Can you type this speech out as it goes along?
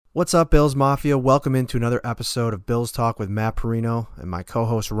What's up, Bills Mafia? Welcome into another episode of Bills Talk with Matt Perino and my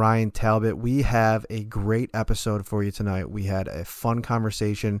co-host Ryan Talbot. We have a great episode for you tonight. We had a fun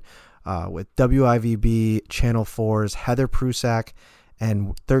conversation with WIVB Channel 4's Heather Prusak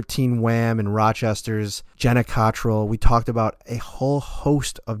and 13 Wham in Rochester's Jenna Cottrell. We talked about a whole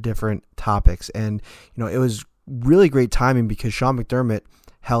host of different topics, and it was really great timing because Sean McDermott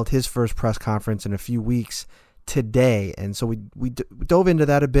held his first press conference in a few weeks today, and so we dove into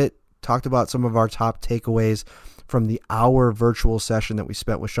that a bit, talked about some of our top takeaways from the hour virtual session that we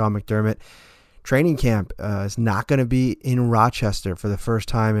spent with Sean McDermott. Training camp is not going to be in Rochester for the first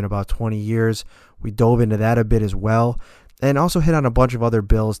time in about 20 years. We dove into that a bit as well, and also hit on a bunch of other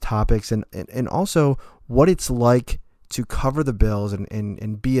Bills topics and also what it's like to cover the Bills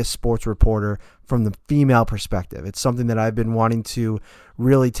and be a sports reporter from the female perspective. It's something that I've been wanting to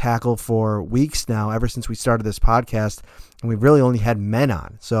really tackle for weeks now, ever since we started this podcast, and we've really only had men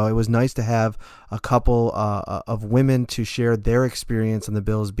on. So it was nice to have a couple of women to share their experience on the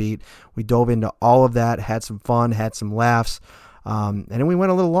Bills beat. We dove into all of that, had some fun, had some laughs, and then we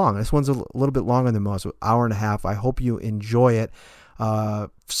went a little long. This one's a little bit longer than most, an hour and a half. I hope you enjoy it.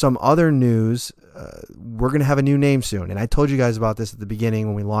 Some other news, we're going to have a new name soon. And I told you guys about this at the beginning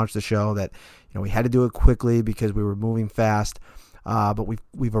when we launched the show that, we had to do it quickly because we were moving fast. But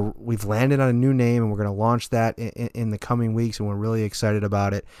we've landed on a new name, and we're going to launch that in the coming weeks. And we're really excited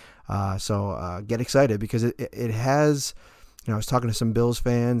about it. So get excited because it has, I was talking to some Bills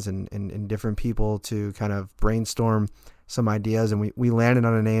fans and different people to kind of brainstorm some ideas. And we landed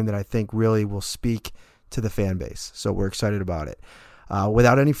on a name that I think really will speak to the fan base. So we're excited about it.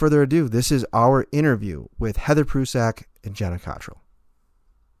 Without any further ado, this is our interview with Heather Prusak and Jenna Cottrell.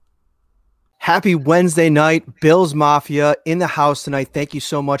 Happy Wednesday night, Bills Mafia in the house tonight. Thank you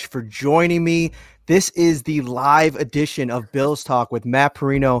so much for joining me. This is the live edition of Bills Talk with Matt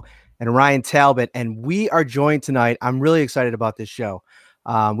Perino and Ryan Talbot, and we are joined tonight. I'm really excited about this show.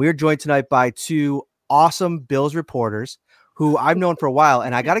 We are joined tonight by two awesome Bills reporters who I've known for a while,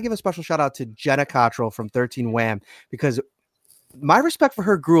 and I got to give a special shout out to Jenna Cottrell from 13 Wham, because my respect for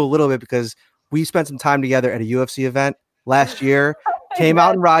her grew a little bit because we spent some time together at a UFC event last year. Came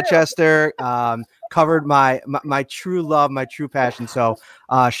out in Rochester, covered my true love, my true passion. So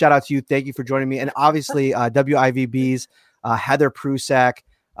shout out to you. Thank you for joining me. And obviously WIVB's Heather Prusak.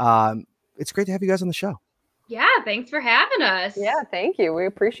 It's great to have you guys on the show. Yeah, thanks for having us. Yeah, thank you. We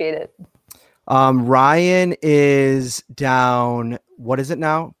appreciate it. Ryan is down, what is it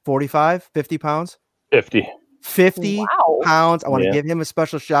now? 45, 50 pounds? 50 wow. pounds. I want to give him a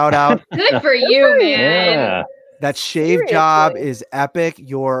special shout out. Good for you, man. Yeah. That shave job is epic.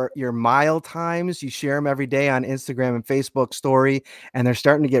 Your mile times, you share them every day on Instagram and Facebook story, and they're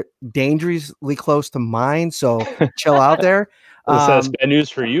starting to get dangerously close to mine. So chill out there. That's bad news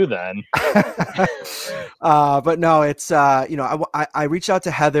for you then. But no, it's I reached out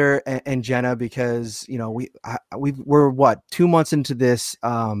to Heather and Jenna because we're what, 2 months into this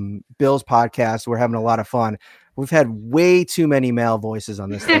Bills podcast. We're having a lot of fun. We've had way too many male voices on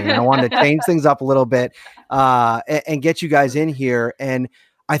this thing. And I wanted to change things up a little bit and get you guys in here. And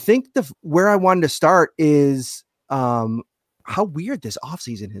I think where I wanted to start is how weird this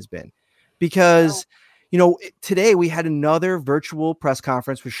offseason has been. Because, today we had another virtual press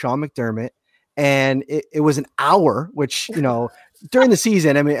conference with Sean McDermott. And it was an hour, which, during the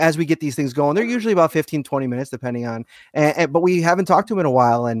season, I mean, as we get these things going, they're usually about 15, 20 minutes, depending on, but we haven't talked to him in a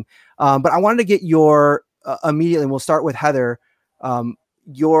while. And, but I wanted to get your, immediately, and we'll start with Heather,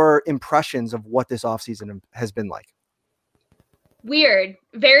 your impressions of what this offseason has been like. Weird,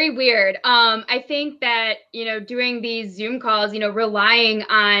 very weird. I think that, doing these Zoom calls, relying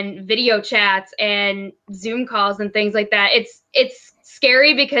on video chats and Zoom calls and things like that, it's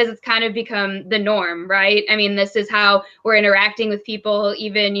scary because it's kind of become the norm, right? I mean, this is how we're interacting with people,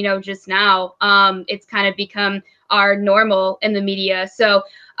 even, just now. It's kind of become our normal in the media. So,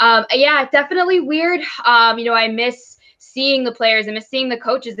 yeah, definitely weird. I miss seeing the players. I miss seeing the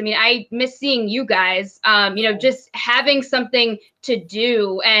coaches. I mean, I miss seeing you guys, just having something to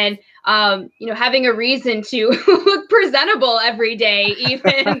do and, having a reason to look presentable every day,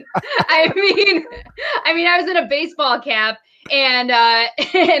 even. I mean, I was in a baseball cap and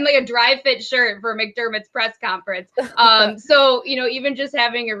like a dry fit shirt for McDermott's press conference. So, even just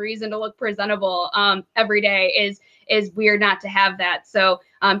having a reason to look presentable every day is weird not to have that. So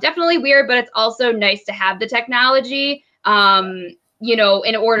definitely weird, but it's also nice to have the technology,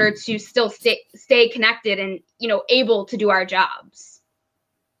 in order to still stay connected and, able to do our jobs.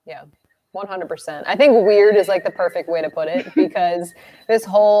 Yeah. 100%. I think weird is like the perfect way to put it, because this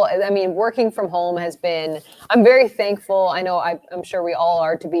whole, I mean, working from home has been, I'm very thankful. I know I'm sure we all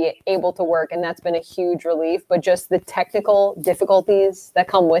are, to be able to work, and that's been a huge relief, but just the technical difficulties that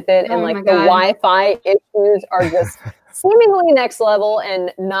come with it, and like the Wi-Fi issues are just seemingly next level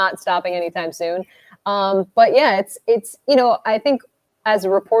and not stopping anytime soon. But yeah, it's, you know, I think as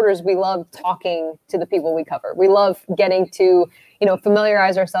reporters, we love talking to the people we cover. We love getting to, you know,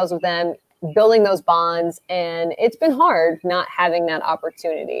 familiarize ourselves with them, building those bonds. And it's been hard not having that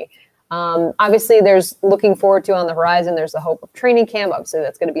opportunity. Obviously, there's looking forward to on the horizon. There's the hope of training camp. Obviously,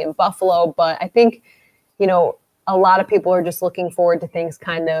 that's going to be in Buffalo. But I think, you know, a lot of people are just looking forward to things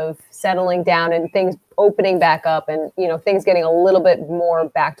kind of settling down and things opening back up, and, you know, things getting a little bit more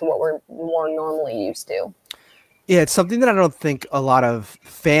back to what we're more normally used to. Yeah, it's something that I don't think a lot of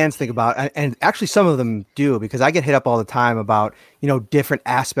fans think about, and actually some of them do, because I get hit up all the time about, you know, different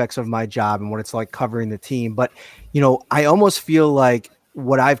aspects of my job and what it's like covering the team. But, you know, I almost feel like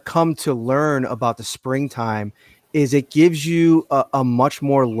what I've come to learn about the springtime is it gives you a much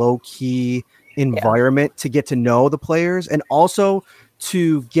more low-key environment to get to know the players, and also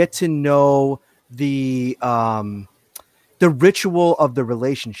to get to know the ritual of the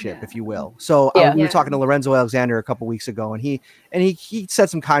relationship, if you will. So we were talking to Lorenzo Alexander a couple weeks ago, and he said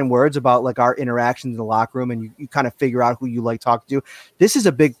some kind words about like our interactions in the locker room, and you kind of figure out who you like talking to. This is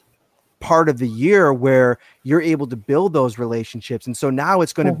a big part of the year where you're able to build those relationships. And so now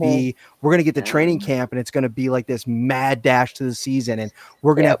it's going to be, we're going to get to training camp, and it's going to be like this mad dash to the season, and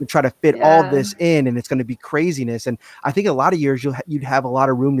we're going to have to try to fit all this in, and it's going to be craziness. And I think a lot of years you'd have a lot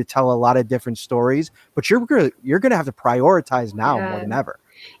of room to tell a lot of different stories, but you're going to have to prioritize now more than ever.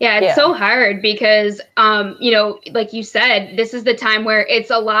 Yeah, it's so hard because, you know, like you said, this is the time where it's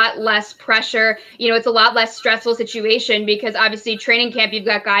a lot less pressure. You know, it's a lot less stressful situation, because obviously training camp, you've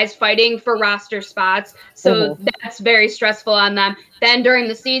got guys fighting for roster spots. So that's very stressful on them. Then during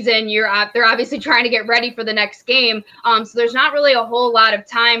the season, they're obviously trying to get ready for the next game. So there's not really a whole lot of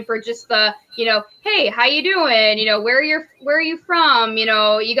time for just the, you know, hey, how you doing? You know, where are you from? You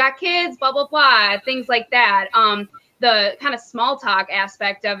know, you got kids, blah, blah, blah, things like that. The kind of small talk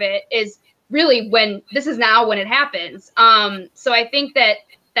aspect of it is really when it happens. So I think that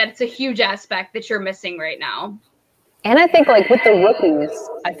it's a huge aspect that you're missing right now. And I think like with the rookies,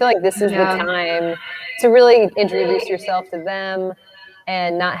 I feel like this is the time to really introduce yourself to them,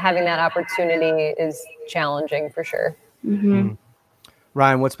 and not having that opportunity is challenging for sure.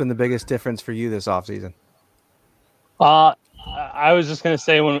 Ryan, what's been the biggest difference for you this offseason? I was just going to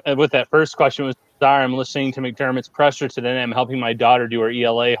say, with that first question was, I'm listening to McDermott's presser today, and I'm helping my daughter do her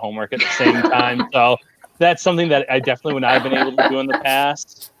ELA homework at the same time. So that's something that I definitely would not have been able to do in the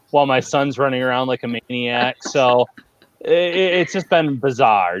past, while my son's running around like a maniac. So it's just been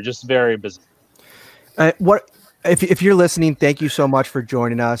bizarre, just very bizarre. If you're listening, thank you so much for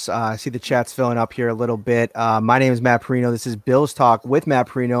joining us. I see the chat's filling up here a little bit. My name is Matt Perino. This is Bills Talk with Matt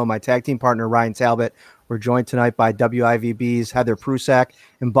Perino and my tag team partner, Ryan Talbot. We're joined tonight by WIVB's Heather Prusak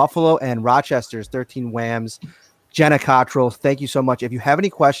in Buffalo, and Rochester's 13 Whams, Jenna Cottrell. Thank you so much. If you have any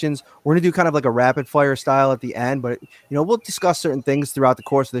questions, we're going to do kind of like a rapid fire style at the end, but, you know, we'll discuss certain things throughout the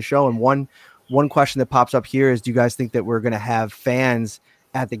course of the show. And one question that pops up here is, do you guys think that we're going to have fans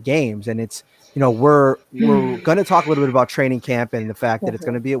at the games? And it's, you know, we're going to talk a little bit about training camp and the fact that it's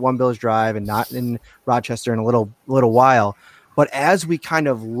going to be at One Bills Drive and not in Rochester in a little while. But as we kind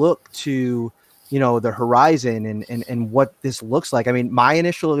of look to, you know, the horizon and what this looks like, I mean, my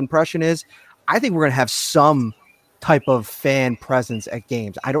initial impression is I think we're going to have some type of fan presence at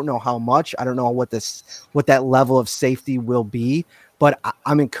games. I don't know how much. I don't know what that level of safety will be, but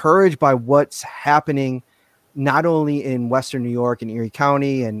I'm encouraged by what's happening not only in Western New York and Erie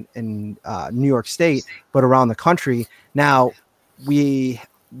County and New York State, but around the country. Now, we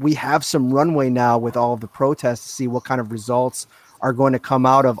have some runway now with all of the protests to see what kind of results are going to come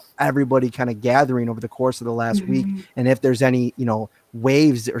out of everybody kind of gathering over the course of the last week. And if there's any, you know,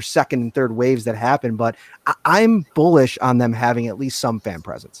 waves or second and third waves that happen, but I'm bullish on them having at least some fan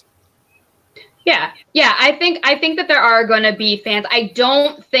presence. Yeah. I think that there are going to be fans. I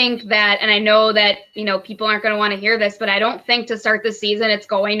don't think that, and I know that, you know, people aren't going to want to hear this, but I don't think to start the season it's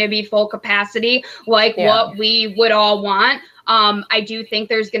going to be full capacity like what we would all want. I do think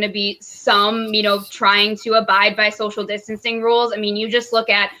there's going to be some, you know, trying to abide by social distancing rules. I mean, you just look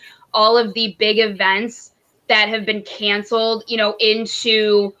at all of the big events that have been canceled, you know,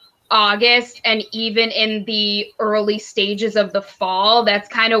 into August and even in the early stages of the fall. That's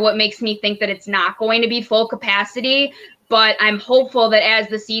kind of what makes me think that it's not going to be full capacity. But I'm hopeful that as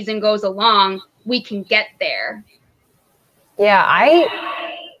the season goes along, we can get there. Yeah,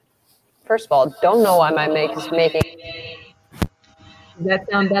 First of all, don't know why my mic is making. Does that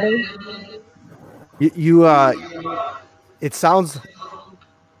sound better? It sounds.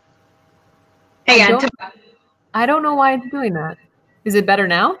 Hang on. I don't know why it's doing that. Is it better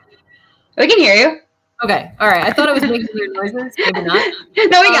now? We can hear you. Okay. All right. I thought it was making weird noises. Maybe not.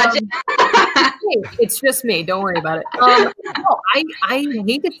 No, we got you. It's just me. Don't worry about it. No, I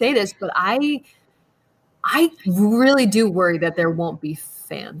hate to say this, but I really do worry that there won't be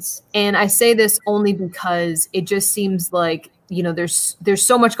fans. And I say this only because it just seems like, there's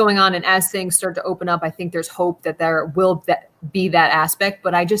so much going on. And as things start to open up, I think there's hope that there will be that aspect.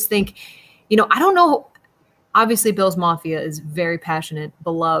 But I just think, I don't know. Obviously, Bills Mafia is very passionate,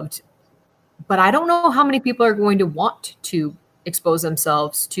 beloved. But I don't know how many people are going to want to expose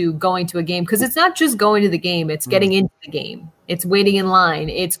themselves to going to a game, because it's not just going to the game, it's getting into the game, it's waiting in line,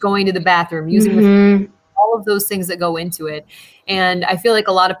 it's going to the bathroom, using all of those things that go into it. And I feel like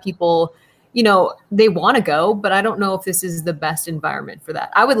a lot of people, they want to go, but I don't know if this is the best environment for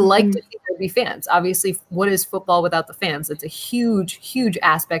that. I would like to see there be fans. Obviously, what is football without the fans? It's a huge, huge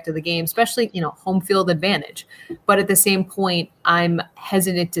aspect of the game, especially, home field advantage. But at the same point, I'm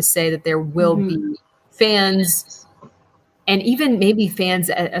hesitant to say that there will be fans, and even maybe fans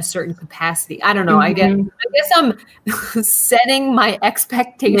at a certain capacity. I don't know. I guess I'm setting my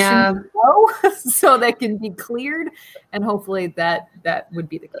expectations low so that can be cleared, and hopefully that would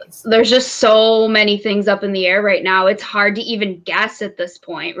be the case. There's just so many things up in the air right now. It's hard to even guess at this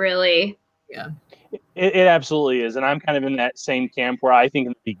point, really. Yeah. It absolutely is. And I'm kind of in that same camp where I think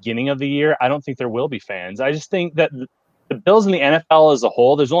in the beginning of the year, I don't think there will be fans. I just think that the Bills and the NFL as a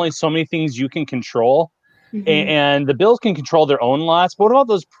whole, there's only so many things you can control. And the Bills can control their own lots. But what about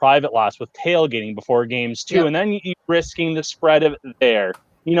those private lots with tailgating before games too? Yep. And then you're risking the spread of it there.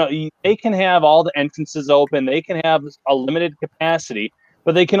 They can have all the entrances open. They can have a limited capacity,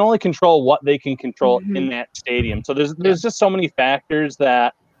 but they can only control what they can control in that stadium. So there's just so many factors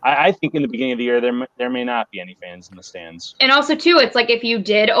that I think in the beginning of the year, there may not be any fans in the stands. And also, too, it's like if you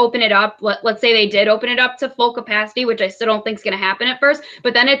did open it up, let's say they did open it up to full capacity, which I still don't think is going to happen at first.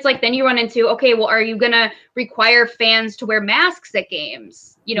 But then it's like, then you run into, okay, well, are you going to require fans to wear masks at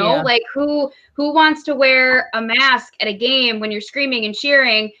games? Like who wants to wear a mask at a game when you're screaming and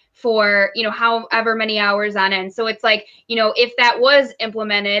cheering for, however many hours on end? So it's like, if that was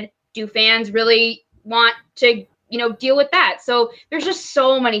implemented, do fans really want to deal with that? So there's just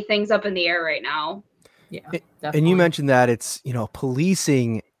so many things up in the air right now. Yeah. And you mentioned that it's,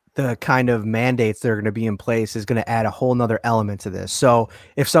 policing the kind of mandates that are going to be in place is going to add a whole nother element to this. So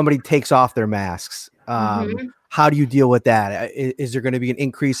if somebody takes off their masks, how do you deal with that? Is there going to be an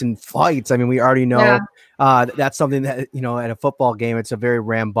increase in fights? I mean, we already know that's something that, at a football game, it's a very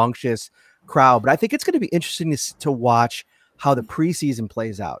rambunctious crowd, but I think it's going to be interesting to watch how the preseason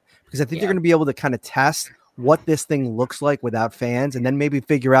plays out, because I think they're going to be able to kind of test what this thing looks like without fans, and then maybe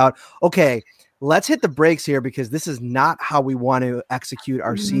figure out, okay, let's hit the brakes here because this is not how we want to execute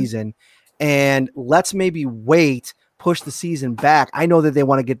our season. And let's maybe push the season back. I know that they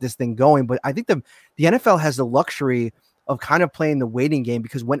want to get this thing going, but I think the NFL has the luxury of kind of playing the waiting game,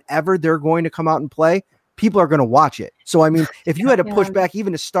 because whenever they're going to come out and play, people are going to watch it. So, I mean, if you had to push back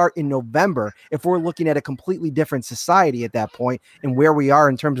even to start in November, if we're looking at a completely different society at that point and where we are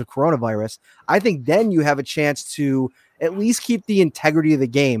in terms of coronavirus, I think then you have a chance to at least keep the integrity of the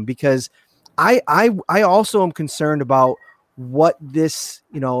game, because I also am concerned about what this,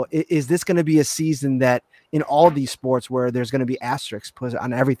 is this going to be a season that in all these sports where there's going to be asterisks put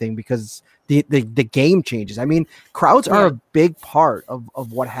on everything because the game changes? I mean, crowds are a big part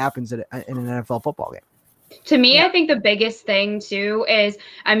of what happens in an NFL football game. To me, I think the biggest thing, too, is,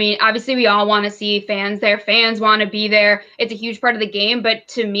 I mean, obviously we all want to see fans there. Fans want to be there. It's a huge part of the game. But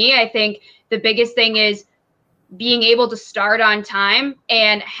to me, I think the biggest thing is being able to start on time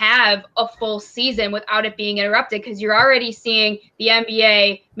and have a full season without it being interrupted, because you're already seeing the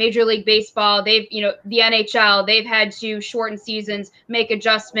NBA, Major League Baseball, the NHL, they've had to shorten seasons, make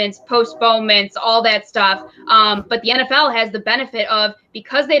adjustments, postponements, all that stuff. But the NFL has the benefit of,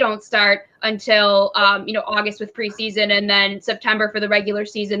 because they don't start until, August with preseason and then September for the regular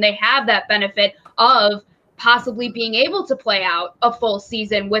season, they have that benefit of possibly being able to play out a full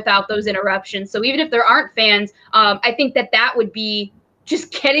season without those interruptions. So even if there aren't fans, I think that would be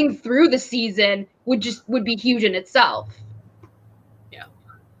just getting through the season would be huge in itself.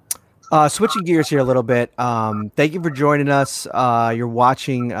 Yeah. Switching gears here a little bit. Thank you for joining us. You're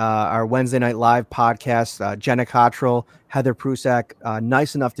watching our Wednesday Night Live podcast. Jenna Cottrell, Heather Prusak,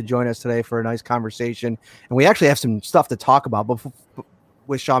 nice enough to join us today for a nice conversation. And we actually have some stuff to talk about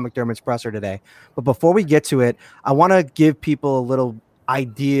with Sean McDermott's presser today. But before we get to it, I want to give people a little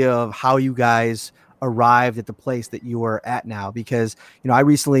idea of how you guys arrived at the place that you are at now, because I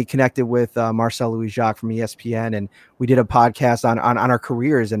recently connected with Marcel Louis Jacques from ESPN, and we did a podcast on our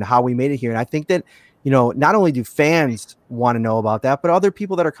careers and how we made it here. And I think that not only do fans want to know about that, but other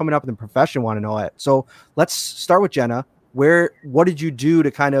people that are coming up in the profession want to know it. So let's start with Jenna. What did you do to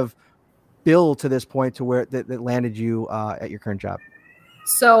kind of build to this point to where that landed you at your current job?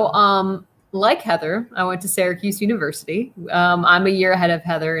 So like Heather, I went to Syracuse University. I'm a year ahead of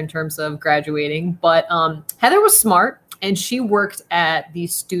Heather in terms of graduating, but Heather was smart and she worked at the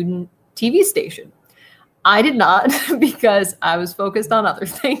student TV station. I did not because I was focused on other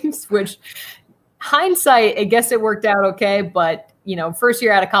things, which hindsight, I guess it worked out okay. But, first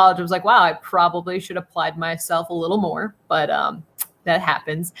year out of college, I was like, wow, I probably should have applied myself a little more, but that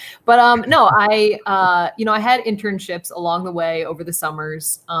happens. But no, I had internships along the way over the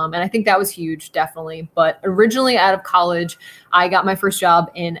summers. And I think that was huge, definitely. But originally out of college, I got my first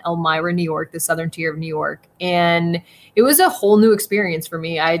job in Elmira, New York, the southern tier of New York. And it was a whole new experience for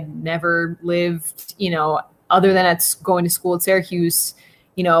me. I'd never lived, other than going to school at Syracuse,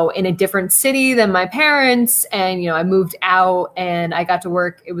 in a different city than my parents. And, I moved out and I got to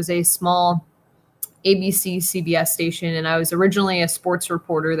work. It was a small ABC CBS station, and I was originally a sports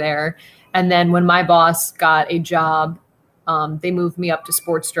reporter there. And then when my boss got a job, they moved me up to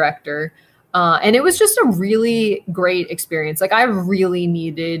sports director. And it was just a really great experience. Like, I really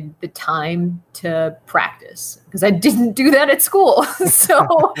needed the time to practice because I didn't do that at school.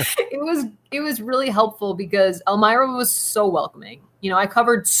 So it was really helpful because Elmira was so welcoming. I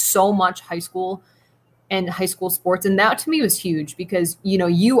covered so much high school and high school sports. And that to me was huge because,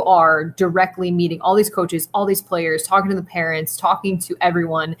 you are directly meeting all these coaches, all these players, talking to the parents, talking to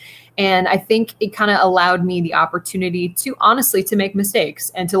everyone. And I think it kind of allowed me the opportunity to honestly to make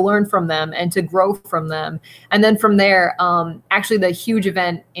mistakes and to learn from them and to grow from them. And then from there, actually the huge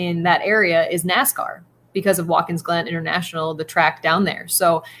event in that area is NASCAR because of Watkins Glen International, the track down there.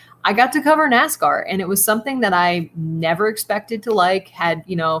 So I got to cover NASCAR, and it was something that I never expected to I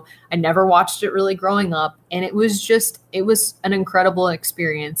never watched it really growing up. And it was an incredible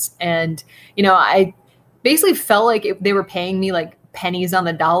experience. And, I basically felt like they were paying me like pennies on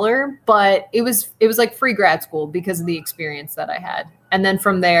the dollar, but it was like free grad school because of the experience that I had. And then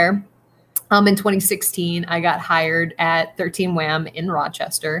from there, in 2016, I got hired at 13 Wham in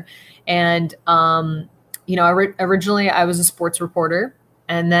Rochester. And, originally I was a sports reporter.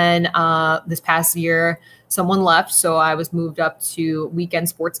 And then this past year, someone left, so I was moved up to weekend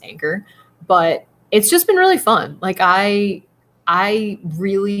sports anchor. But it's just been really fun. Like, I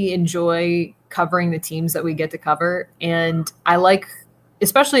really enjoy covering the teams that we get to cover. And I like,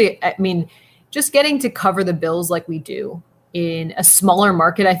 especially, just getting to cover the Bills like we do in a smaller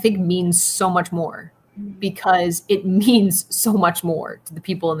market, I think means so much more because it means so much more to the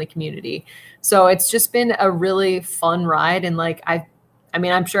people in the community. So it's just been a really fun ride. And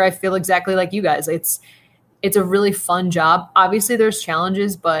I'm sure I feel exactly like you guys. It's a really fun job. Obviously there's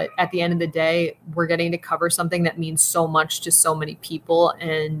challenges, but at the end of the day, we're getting to cover something that means so much to so many people.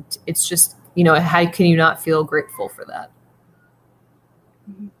 And it's just, how can you not feel grateful for that?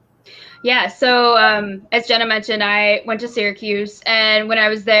 Yeah. So as Jenna mentioned, I went to Syracuse, and when I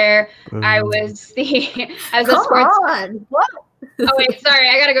was there, I was a sports. What? Oh wait, sorry.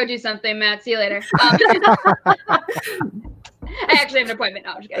 I gotta go do something, Matt. See you later. I actually have an appointment.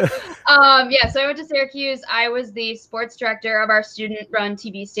 No, I'm just kidding. So I went to Syracuse. I was the sports director of our student-run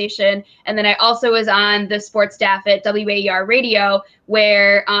TV station, and then I also was on the sports staff at WAER Radio,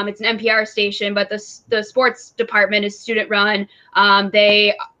 where it's an NPR station, but the sports department is student-run.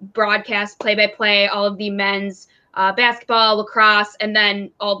 They broadcast play-by-play all of the men's basketball, lacrosse, and then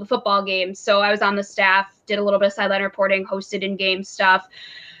all the football games. So I was on the staff, did a little bit of sideline reporting, hosted in-game stuff.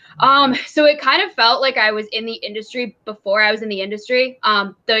 So it kind of felt like I was in the industry before I was in the industry.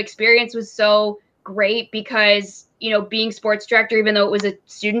 The experience was so great because, being sports director, even though it was a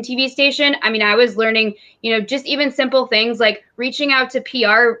student TV station, I was learning, just even simple things like reaching out to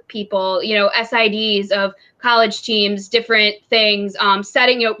PR people, SIDs of college teams, different things,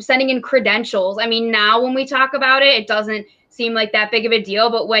 sending in credentials. Now when we talk about it, it doesn't seem like that big of a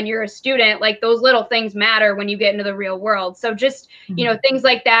deal, but when you're a student, like those little things matter when you get into the real world. So just, things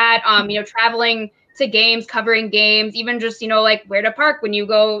like that, traveling to games, covering games, even just, like where to park when you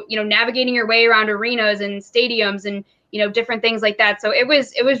go, navigating your way around arenas and stadiums and, different things like that. So it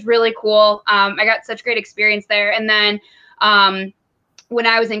was really cool. I got such great experience there. And then when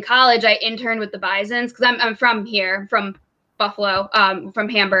I was in college, I interned with the Bisons because I'm from here, from Buffalo, from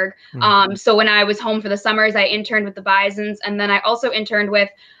Hamburg. So when I was home for the summers, I interned with the Bisons, and then I also interned with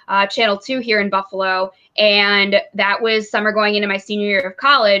Channel 2 here in Buffalo, and that was summer going into my senior year of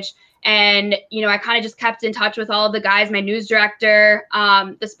college. And, you know, I kind of just kept in touch with all of the guys, my news director,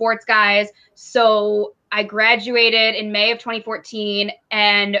 the sports guys. So I graduated in May of 2014,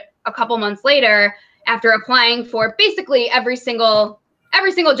 and a couple months later, after applying for basically every single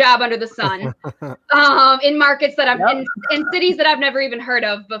job under the sun, in markets that in cities that I've never even heard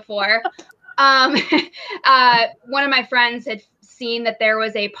of before. One of my friends had seen that there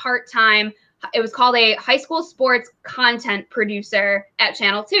was a part-time, it was called a high school sports content producer at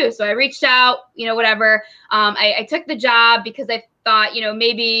Channel 2. So I reached out, you know, whatever. I took the job because I thought, you know,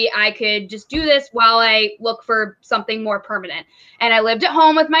 maybe I could just do this while I look for something more permanent. And I lived at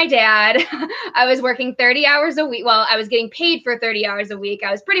home with my dad. I was working 30 hours a week. Well, I was getting paid for 30 hours a week.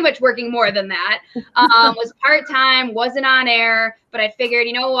 I was pretty much working more than that. Was part-time, wasn't on air, but I figured,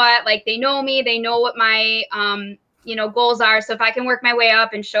 you know what, like, they know me, they know what my, you know, goals are. So if I can work my way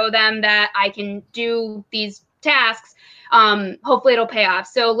up and show them that I can do these tasks, hopefully it'll pay off.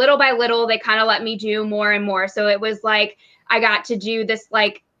 So little by little, they kind of let me do more and more. So it was like, I got to do this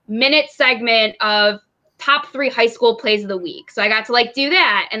like minute segment of top 3 high school plays of the week. So I got to like do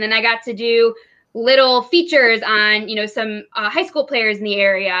that. And then I got to do little features on, you know, some high school players in the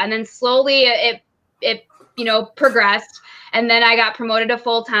area. And then slowly it, you know, progressed. And then I got promoted to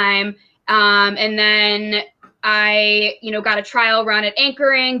full-time. And then I, you know, got a trial run at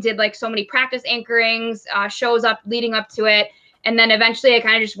anchoring, did like so many practice anchorings, shows up leading up to it. And then eventually I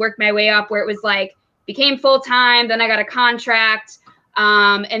kind of just worked my way up where it was like, became full-time. Then I got a contract.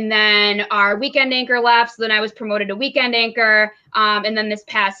 And then our weekend anchor left. So then I was promoted to weekend anchor. And then this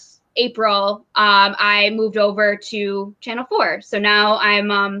past April, I moved over to Channel 4. So now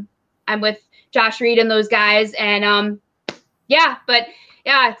I'm with Josh Reed and those guys. And yeah, but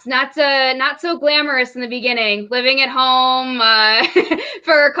yeah, it's not so glamorous in the beginning. Living at home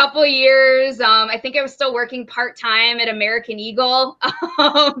for a couple years. I think I was still working part-time at American Eagle,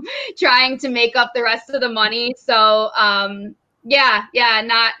 trying to make up the rest of the money. So yeah,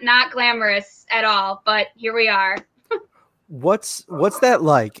 not glamorous at all. But here we are. What's that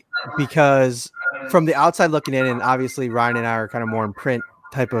like? Because from the outside looking in, and obviously Ryan and I are kind of more in print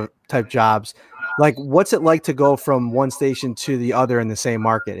type jobs. Like, what's it like to go from one station to the other in the same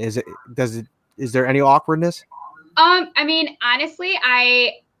market? Is there any awkwardness? I mean, honestly,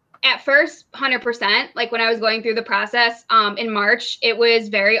 at first, 100%, like when I was going through the process, in March, it was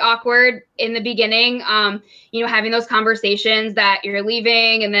very awkward in the beginning, you know, having those conversations that you're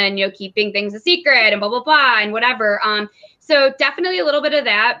leaving and then, you know, keeping things a secret and blah, blah, blah, and whatever. So definitely a little bit of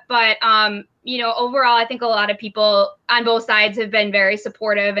that, but, you know, overall, I think a lot of people on both sides have been very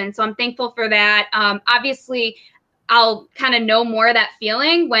supportive. And so I'm thankful for that. Obviously, I'll kind of know more of that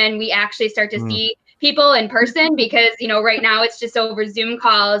feeling when we actually start to see people in person, because, you know, right now it's just over Zoom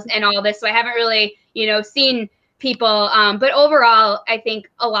calls and all this. So I haven't really, you know, seen people. But overall, I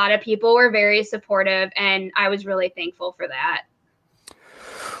think a lot of people were very supportive, and I was really thankful for that.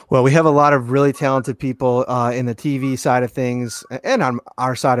 Well, we have a lot of really talented people in the TV side of things and on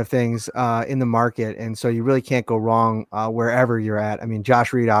our side of things in the market. And so you really can't go wrong wherever you're at. I mean,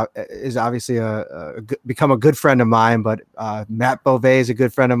 Josh Reed is obviously become a good friend of mine, but Matt Beauvais is a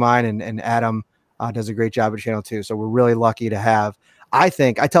good friend of mine, and Adam does a great job at Channel 2. So we're really lucky to have, I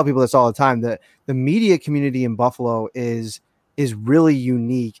tell people this all the time, that the media community in Buffalo is really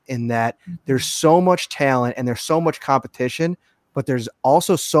unique in that there's so much talent and there's so much competition, but there's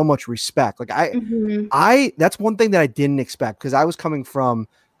also so much respect. Like that's one thing that I didn't expect, because I was coming from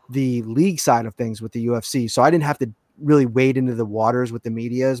the league side of things with the UFC. So I didn't have to really wade into the waters with the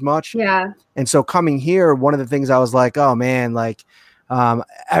media as much. Yeah. And so coming here, one of the things I was like, oh man, like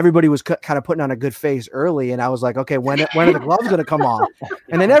everybody was kind of putting on a good face early. And I was like, okay, when are the gloves going to come off?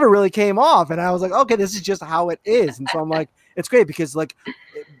 And they never really came off. And I was like, okay, this is just how it is. And so I'm like, it's great, because like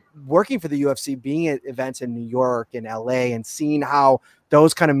working for the UFC, being at events in New York and LA and seeing how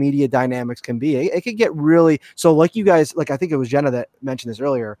those kind of media dynamics can be, it can get really, so like you guys, like I think it was Jenna that mentioned this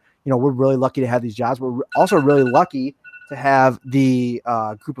earlier, you know, we're really lucky to have these jobs. We're also really lucky to have the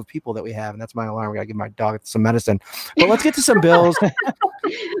group of people that we have. And that's my alarm. We got to give my dog some medicine, but let's get to some bills. I'm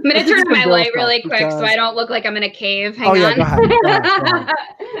going to turn on my light really quick so I don't look like I'm in a cave. Hang on. Go ahead.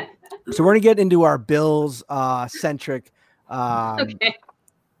 So we're going to get into our Bills centric part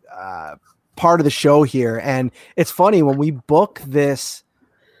of the show here. And it's funny, when we book this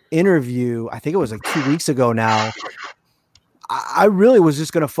interview, I think it was like 2 weeks ago now, I really was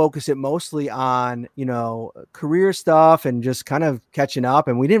just going to focus it mostly on, career stuff and just kind of catching up.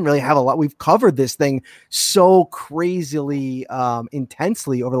 And we didn't really have a lot. We've covered this thing so crazily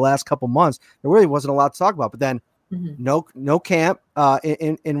intensely over the last couple months. There really wasn't a lot to talk about. But then no camp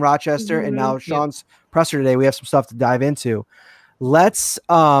in Rochester, and now Sean's presser today. We have some stuff to dive into. Let's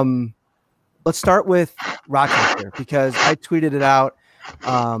start with Rochester, because I tweeted it out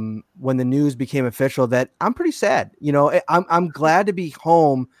when the news became official that I'm pretty sad. I'm glad to be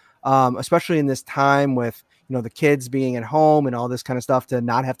home, especially in this time with, the kids being at home and all this kind of stuff, to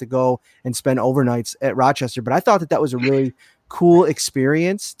not have to go and spend overnights at Rochester. But I thought that was a really cool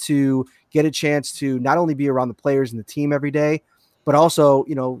experience to get a chance to not only be around the players and the team every day, but also,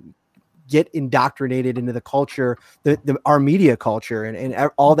 get indoctrinated into the culture, our media culture and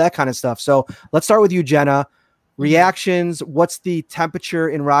all that kind of stuff. So let's start with you, Jenna. Reactions. What's the temperature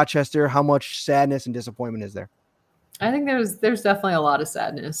in Rochester? How much sadness and disappointment is there? I think there's definitely a lot of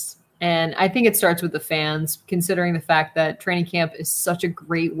sadness. And I think it starts with the fans, considering the fact that training camp is such a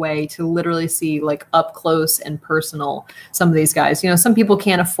great way to literally see like up close and personal some of these guys. Some people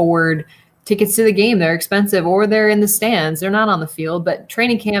can't afford tickets to the game. They're expensive, or they're in the stands. They're not on the field, but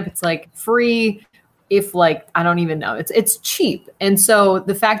training camp, it's like free. If like, I don't even know, it's cheap. And so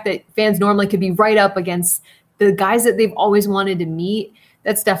the fact that fans normally could be right up against the guys that they've always wanted to meet,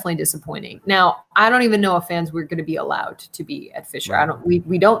 that's definitely disappointing. Now, I don't even know if fans were going to be allowed to be at Fisher.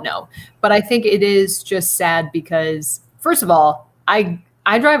 We don't know, but I think it is just sad because, first of all, I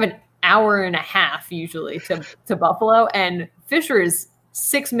drive an hour and a half usually to Buffalo, and Fisher is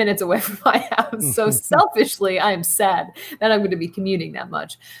 6 minutes away from my house. So selfishly, I am sad that I'm going to be commuting that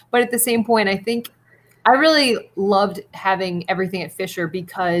much. But at the same point, I think I really loved having everything at Fisher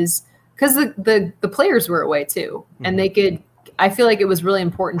because the players were away too, and they could. I feel like it was really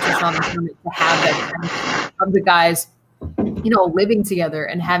important to Sean McDermott to have that of the guys, living together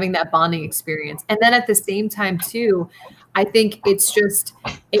and having that bonding experience. And then at the same time too, I think it's just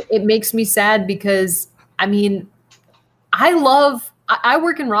it makes me sad because I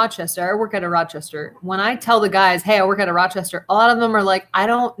work in Rochester. I work at a Rochester. When I tell the guys, hey, I work at a Rochester, a lot of them are like, I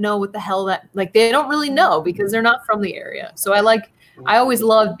don't know what the hell that, like, they don't really know because they're not from the area. So I always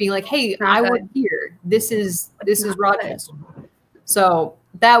loved being like, hey, I work here. This is Rochester. So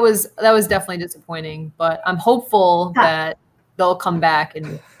that was definitely disappointing, but I'm hopeful that they'll come back in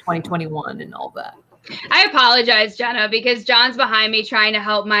 2021 and all that. I apologize, Jenna, because John's behind me trying to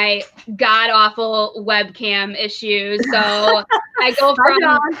help my god awful webcam issues. So I go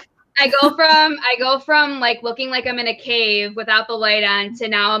from like looking like I'm in a cave without the light on to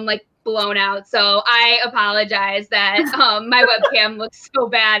now I'm like blown out. So I apologize that my webcam looks so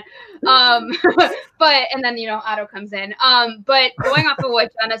bad. But and then Otto comes in. But going off of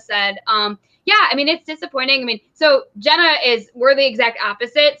what Jenna said, yeah, it's disappointing. So we're the exact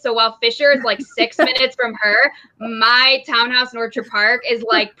opposite. So while Fisher is like 6 minutes from her, my townhouse in Orchard Park is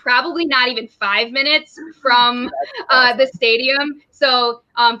like probably not even 5 minutes from the stadium. So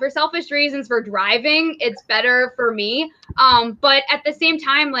for selfish reasons for driving, it's better for me. But at the same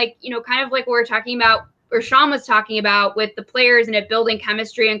time, kind of like we're talking about, or Sean was talking about with the players and it building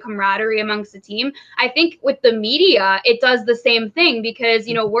chemistry and camaraderie amongst the team. I think with the media, it does the same thing because,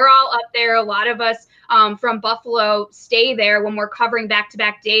 we're all up there. A lot of us from Buffalo stay there when we're covering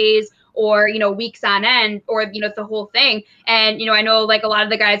back-to-back days or, weeks on end or, the whole thing. And, I know like a lot of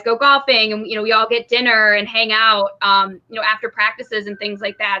the guys go golfing and, we all get dinner and hang out, after practices and things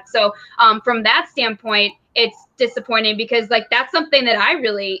like that. So from that standpoint, it's disappointing because like, that's something that I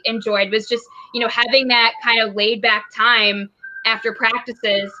really enjoyed was just, having that kind of laid back time after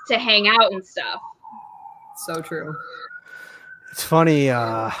practices to hang out and stuff. So true. It's funny.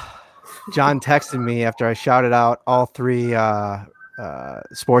 John texted me after I shouted out all three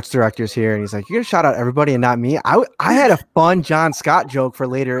sports directors here, and he's like, "You're gonna shout out everybody and not me." I had a fun John Scott joke for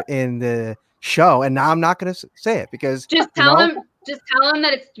later in the show, and now I'm not gonna say it because just tell him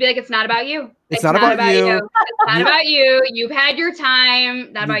that it's not about you. It's not about you. It's not about you. You've had your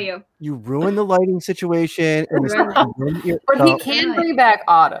time. Not about you. You ruined the lighting situation. But he can bring back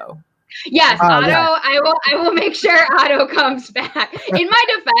Otto. Yes, Otto. Yeah. I will make sure Otto comes back. In my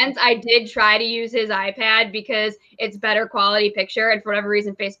defense, I did try to use his iPad because it's better quality picture, and for whatever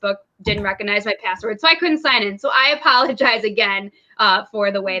reason, Facebook didn't recognize my password, so I couldn't sign in. So I apologize again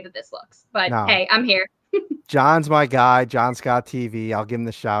for the way that this looks. But hey, I'm here. John's my guy, John Scott TV. I'll give him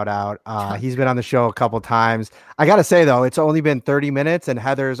the shout out. He's been on the show a couple times. I got to say, though, it's only been 30 minutes, and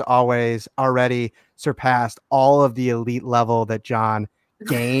Heather's already surpassed all of the elite level that John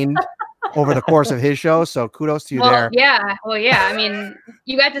gained over the course of his show. So kudos to you there. Yeah. Well, yeah.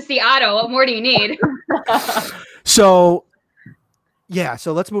 You got to see Otto. What more do you need? So Yeah,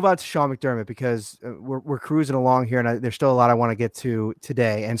 so let's move on to Sean McDermott because we're cruising along here, and there's still a lot I want to get to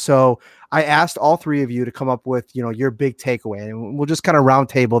today. And so I asked all three of you to come up with, your big takeaway, and we'll just kind of round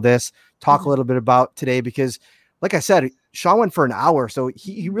table this, talk a little bit about today because, like I said, Sean went for an hour, so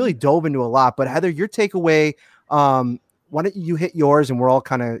he really dove into a lot. But Heather, your takeaway, why don't you hit yours, and we're all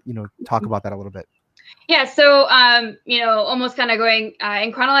kind of talk about that a little bit. Yeah, so almost kind of going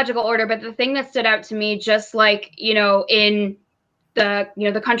in chronological order, but the thing that stood out to me, just like in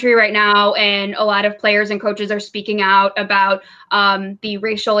the country right now, and a lot of players and coaches are speaking out about the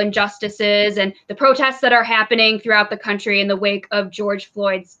racial injustices and the protests that are happening throughout the country in the wake of George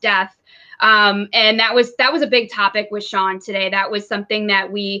Floyd's death. And that was a big topic with Sean today. That was something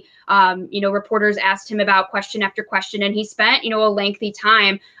that we, reporters asked him about question after question, and he spent, a lengthy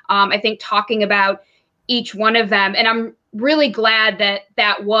time, I think, talking about each one of them. And I'm really glad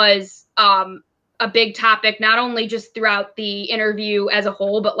that was a big topic, not only just throughout the interview as a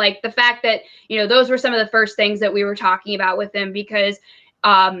whole, but like the fact that, those were some of the first things that we were talking about with him, because,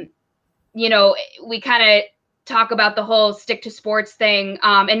 we kind of talk about the whole stick to sports thing.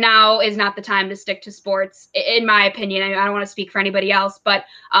 And now is not the time to stick to sports, in my opinion. I don't want to speak for anybody else, but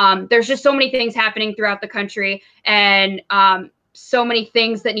there's just so many things happening throughout the country, and so many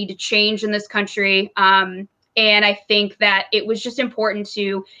things that need to change in this country. And I think that it was just important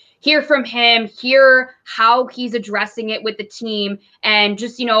to hear from him, hear how he's addressing it with the team. And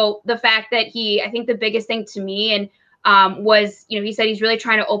just, the fact that I think the biggest thing to me was, he said he's really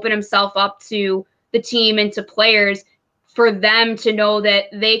trying to open himself up to the team and to players, for them to know that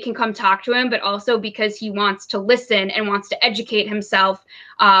they can come talk to him, but also because he wants to listen and wants to educate himself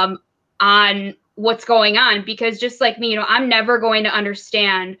on what's going on. Because just like me, I'm never going to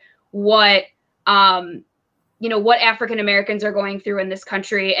understand what African Americans are going through in this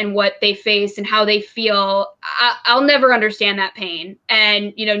country and what they face and how they feel. I'll never understand that pain.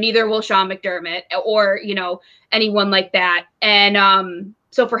 And, neither will Sean McDermott or, anyone like that. And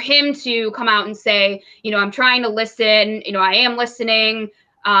so for him to come out and say, I'm trying to listen, I am listening.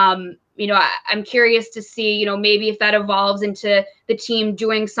 I'm curious to see, maybe if that evolves into the team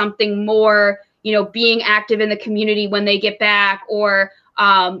doing something more, being active in the community when they get back, or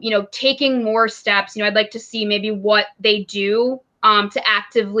taking more steps. I'd like to see maybe what they do to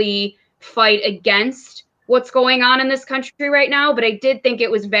actively fight against what's going on in this country right now. But I did think it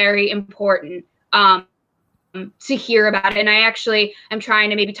was very important to hear about it. And I'm trying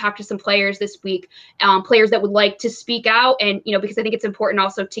to maybe talk to some players this week, players that would like to speak out. And, because I think it's important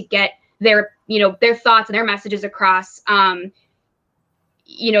also to get their thoughts and their messages across, the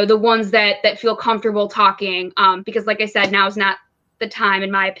ones that feel comfortable talking, because like I said, now is not the time, in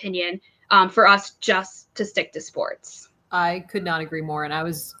my opinion, for us just to stick to sports. I could not agree more. And I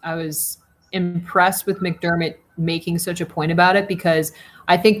was impressed with McDermott making such a point about it, because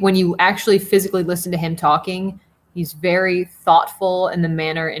I think when you actually physically listen to him talking, he's very thoughtful in the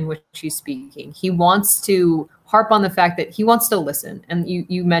manner in which he's speaking. He wants to harp on the fact that he wants to listen. And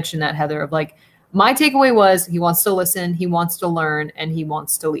you mentioned that, Heather, of like, my takeaway was he wants to listen, he wants to learn, and he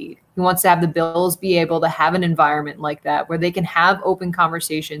wants to lead. He wants to have the Bills be able to have an environment like that where they can have open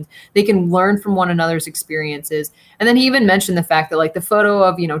conversations. They can learn from one another's experiences. And then he even mentioned the fact that like the photo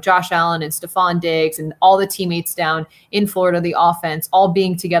of, Josh Allen and Stephon Diggs and all the teammates down in Florida, the offense, all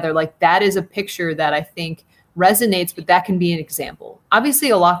being together, like that is a picture that I think resonates, but that can be an example. Obviously,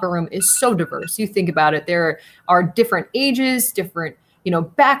 a locker room is so diverse. You think about it, there are different ages, different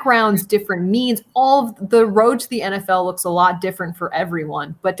backgrounds, different means. All of the road to the NFL looks a lot different for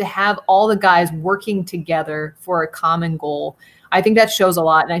everyone, but to have all the guys working together for a common goal, I think that shows a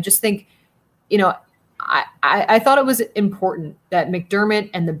lot. And I just think, I thought it was important that McDermott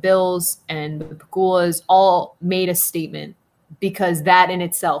and the Bills and the Pegulas all made a statement, because that in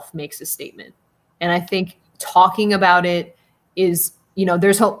itself makes a statement. And I think talking about it is,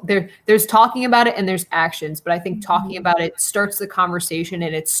 there's talking about it and there's actions, but I think talking about it starts the conversation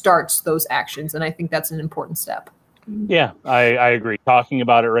and it starts those actions. And I think that's an important step. Yeah, I agree. Talking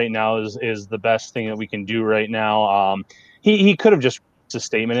about it right now is the best thing that we can do right now. He could have just released a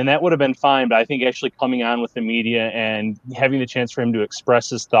statement and that would have been fine, but I think actually coming on with the media and having the chance for him to express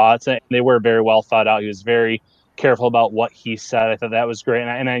his thoughts, and they were very well thought out. He was very careful about what he said. I thought that was great.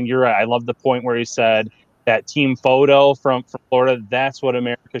 And you're right. I love the point where he said that team photo from Florida, that's what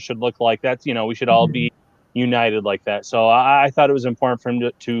America should look like. That's, we should all be united like that. So I thought it was important for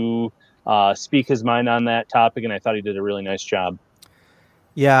him to speak his mind on that topic, and I thought he did a really nice job.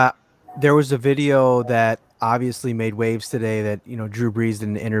 Yeah, there was a video that obviously made waves today that, Drew Brees did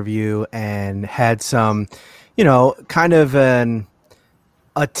an interview and had some, kind of an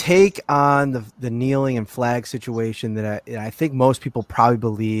a take on the kneeling and flag situation that I think most people probably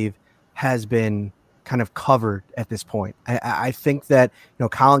believe has been kind of covered at this point. I think that, you know,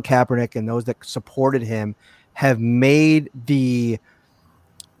 Colin Kaepernick and those that supported him have made the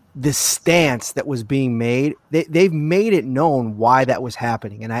stance that was being made. They've made it known why that was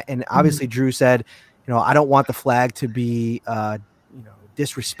happening. And obviously Drew said, you know, I don't want the flag to be, you know,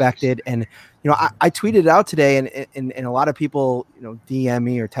 disrespected. And, you know, I tweeted it out today and a lot of people, you know, DM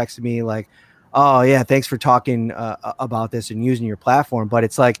me or texted me like, oh yeah, thanks for talking about this and using your platform. But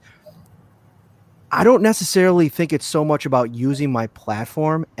it's like, I don't necessarily think it's so much about using my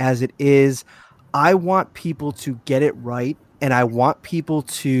platform as it is, I want people to get it right. And I want people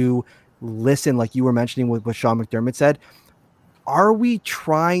to listen, like you were mentioning with what Sean McDermott said. Are we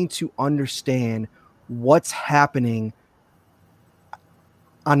trying to understand what's happening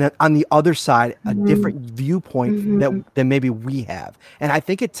on the other side, a different viewpoint than maybe we have? And I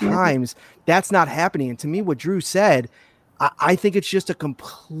think at times that's not happening. And to me, what Drew said, I think it's just a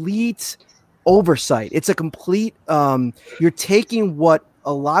complete oversight. It's a complete, you're taking what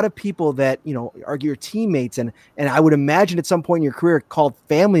a lot of people that, you know, are your teammates and I would imagine at some point in your career called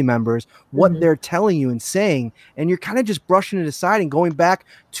family members, what they're telling you and saying, and you're kind of just brushing it aside and going back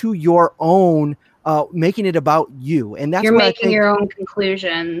to your own, making it about you. And that's you're what making your own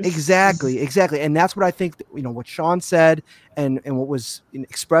conclusions. Exactly. And that's what I think, you know, what Sean said and what was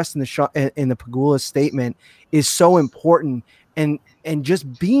expressed in the Pegula statement is so important. And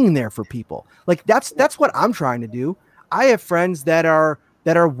just being there for people. Like that's what I'm trying to do. I have friends that are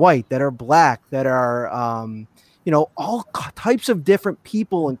white, that are black, that are, you know, all types of different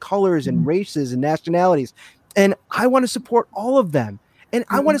people and colors and races and nationalities. And I want to support all of them. And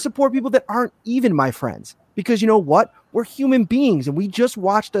I want to support people that aren't even my friends, because you know what? We're human beings. And we just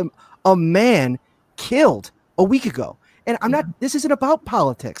watched a man killed a week ago. And I'm not, this isn't about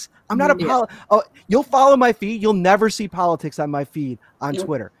politics. I'm not you'll follow my feed. You'll never see politics on my feed on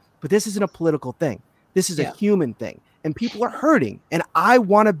Twitter, but this isn't a political thing. This is a human thing, and people are hurting, and I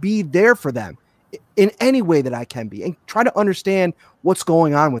want to be there for them in any way that I can be and try to understand what's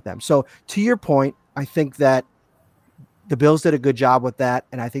going on with them. So to your point, I think that the Bills did a good job with that.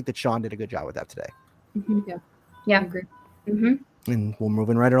 And I think that Sean did a good job with that today. Yeah. I agree. And we're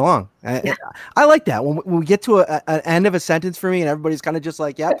moving right along. I like that when we get to an end of a sentence for me and everybody's kind of just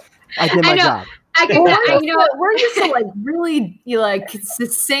like, yep, I did my job. I get that. You know, we're just so like really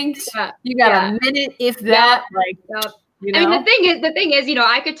succinct. You got a minute, if that. You know? I mean, the thing is, you know,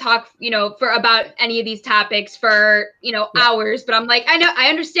 I could talk, you know, for about any of these topics for, you know, hours, but I'm like, I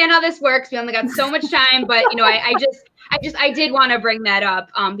understand how this works. We only got so much time, but you know, I did want to bring that up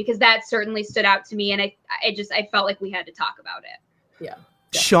because that certainly stood out to me, and I felt like we had to talk about it. Yeah.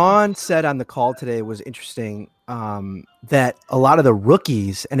 Sean said on the call today was interesting that a lot of the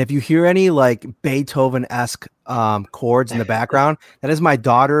rookies, and if you hear any like Beethoven-esque chords in the background, that is my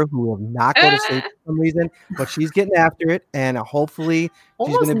daughter who will not go to sleep for some reason, but she's getting after it, and hopefully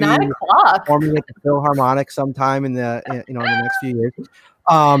she's going to be performing at the Philharmonic sometime in the in the next few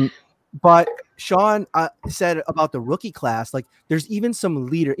years. But Sean said about the rookie class, like there's even some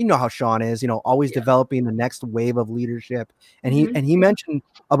leader, you know how Sean is, you know, always developing the next wave of leadership. And he mentioned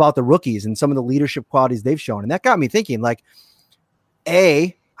about the rookies and some of the leadership qualities they've shown. And that got me thinking, like,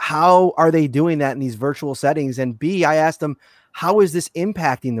 A, how are they doing that in these virtual settings? And B, I asked them, how is this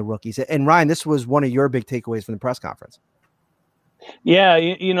impacting the rookies? And Ryan, this was one of your big takeaways from the press conference. Yeah,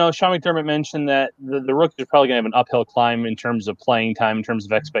 you know, Sean McDermott mentioned that the rookies are probably going to have an uphill climb in terms of playing time, in terms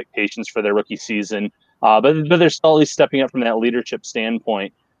of expectations for their rookie season. But they're still at least stepping up from that leadership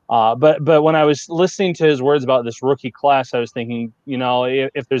standpoint. But when I was listening to his words about this rookie class, I was thinking, you know,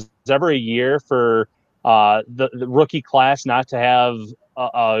 if there's ever a year for the rookie class not to have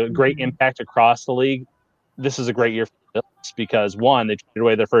a great impact across the league, this is a great year for the Bills, because one, they traded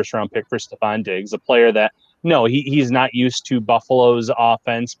away their first round pick for Stephon Diggs, a player that, no, he's not used to Buffalo's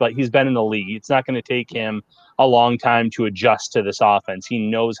offense, but he's been in the league. It's not going to take him a long time to adjust to this offense. He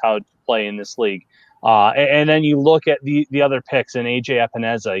knows how to play in this league. And then you look at the other picks, and AJ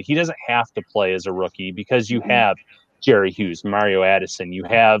Epineza, he doesn't have to play as a rookie because you have Jerry Hughes, Mario Addison, you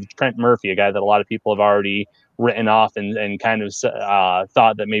have Trent Murphy, a guy that a lot of people have already written off and kind of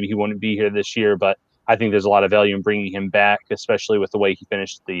thought that maybe he wouldn't be here this year, but I think there's a lot of value in bringing him back, especially with the way he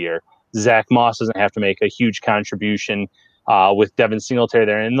finished the year. Zach Moss doesn't have to make a huge contribution with Devin Singletary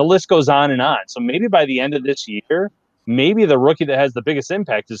there. And the list goes on and on. So maybe by the end of this year, maybe the rookie that has the biggest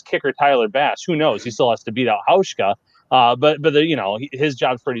impact is kicker Tyler Bass. Who knows? He still has to beat out Hauschka. But you know, his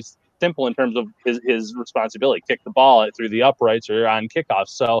job's pretty simple in terms of his responsibility. Kick the ball through the uprights or on kickoffs.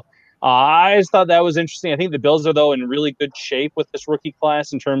 So I just thought that was interesting. I think the Bills are, though, in really good shape with this rookie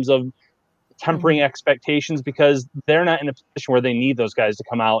class in terms of tempering expectations because they're not in a position where they need those guys to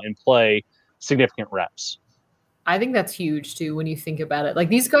come out and play significant reps. I think that's huge too when you think about it. Like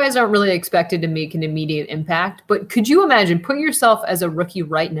these guys aren't really expected to make an immediate impact, but could you imagine put yourself as a rookie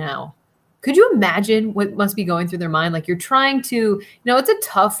right now? Could you imagine what must be going through their mind? Like you're trying to, it's a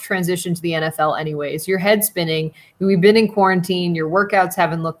tough transition to the NFL anyways. Your head's spinning. We've been in quarantine. Your workouts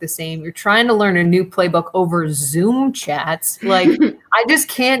haven't looked the same. You're trying to learn a new playbook over Zoom chats. Like I just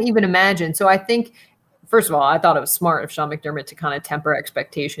can't even imagine. So I think, first of all, I thought it was smart of Sean McDermott to kind of temper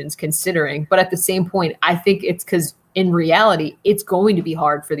expectations considering, but at the same point, I think it's because in reality, it's going to be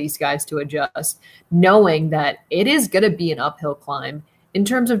hard for these guys to adjust, knowing that it is going to be an uphill climb in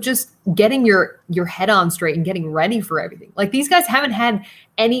terms of just getting your head on straight and getting ready for everything. Like these guys haven't had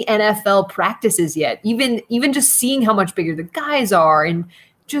any NFL practices yet, even just seeing how much bigger the guys are. And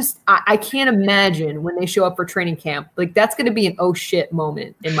just, I can't imagine when they show up for training camp, like that's going to be an oh shit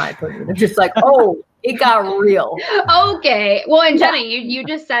moment in my opinion. It's just like, oh, it got real. Okay. Well, and Jenna, you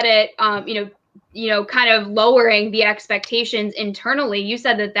just said it, kind of lowering the expectations internally. You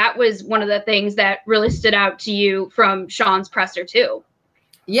said that was one of the things that really stood out to you from Sean's presser too.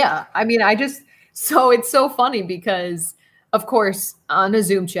 Yeah. I mean, so it's so funny because of course on a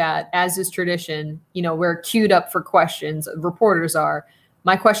Zoom chat, as is tradition, we're queued up for questions. Reporters are.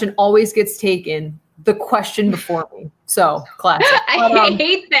 My question always gets taken the question before me. So classic. I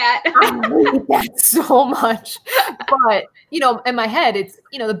hate that. I hate that so much. But, in my head, it's,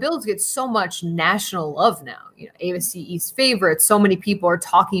 the Bills get so much national love now. AFC East favorites. So many people are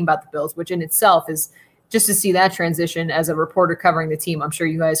talking about the Bills, which in itself is just to see that transition as a reporter covering the team. I'm sure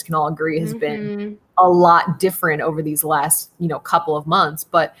you guys can all agree has been a lot different over these last, couple of months.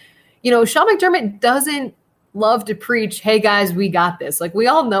 But, Sean McDermott doesn't love to preach, hey guys, we got this. Like we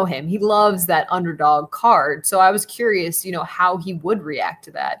all know him. He loves that underdog card. So I was curious, how he would react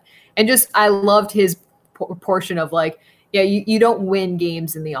to that. And just, I loved his portion of like, yeah, you don't win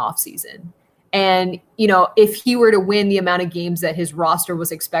games in the off season. And, if he were to win the amount of games that his roster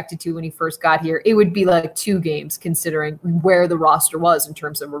was expected to when he first got here, it would be like 2 games considering where the roster was in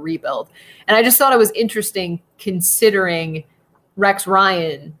terms of a rebuild. And I just thought it was interesting considering Rex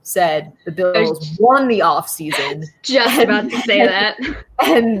Ryan said the Bills won the offseason. Just about to say that.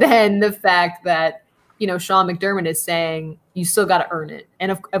 And then the fact that, Sean McDermott is saying you still got to earn it.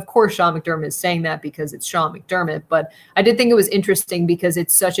 And of course, Sean McDermott is saying that because it's Sean McDermott. But I did think it was interesting because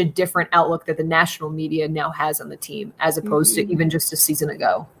it's such a different outlook that the national media now has on the team as opposed to even just a season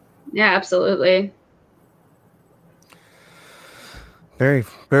ago. Yeah, absolutely. Very,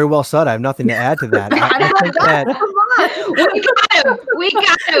 very well said. I have nothing to add to that. I think that we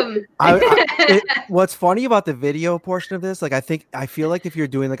got him. What's funny about the video portion of this, like I feel like if you're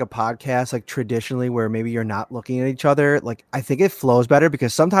doing like a podcast, like traditionally where maybe you're not looking at each other, like I think it flows better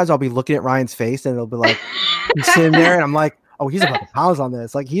because sometimes I'll be looking at Ryan's face and it'll be like he's sitting there and I'm like, oh, he's about to pounce on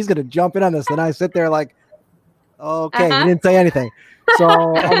this. Like he's gonna jump in on this. And I sit there like, okay, he didn't say anything. So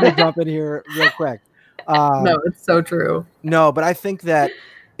I'm gonna jump in here real quick. No, it's so true. No, but I think that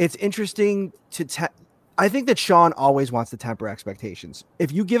it's interesting I think that Sean always wants to temper expectations.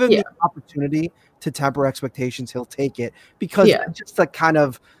 If you give him the opportunity to temper expectations, he'll take it because just the kind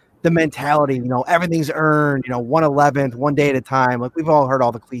of the mentality, everything's earned, 1/11th, one day at a time. Like we've all heard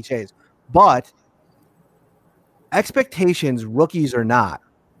all the cliches, but expectations, rookies or not,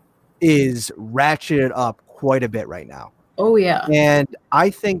 is ratcheted up quite a bit right now. Oh yeah. And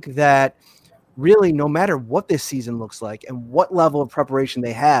I think that really, no matter what this season looks like and what level of preparation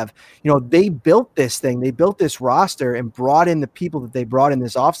they have, they built this thing, they built this roster and brought in the people that they brought in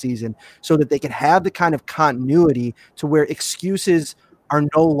this offseason so that they could have the kind of continuity to where excuses are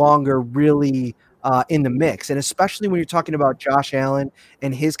no longer really in the mix. And especially when you're talking about Josh Allen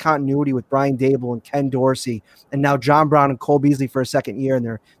and his continuity with Brian Dable and Ken Dorsey, and now John Brown and Cole Beasley for a second year, and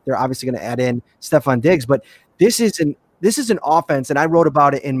they're obviously going to add in Stephon Diggs. But this is an offense, and I wrote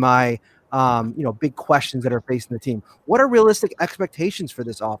about it in my big questions that are facing the team. What are realistic expectations for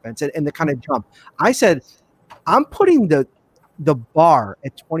this offense and the kind of jump? I said, I'm putting the bar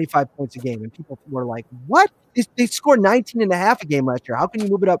at 25 points a game. And people were like, what? They scored 19 and a half a game last year. How can you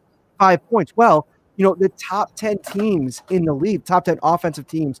move it up 5 points? Well, the top 10 teams in the league, top 10 offensive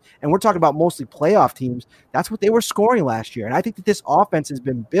teams, and we're talking about mostly playoff teams, that's what they were scoring last year. And I think that this offense has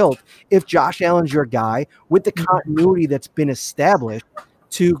been built, if Josh Allen's your guy, with the continuity that's been established,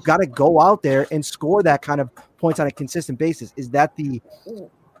 to got to go out there and score that kind of points on a consistent basis. Go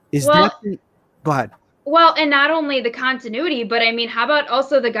ahead. Well, and not only the continuity, but I mean, how about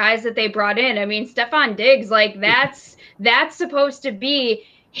also the guys that they brought in? I mean, Stephon Diggs, like that's supposed to be,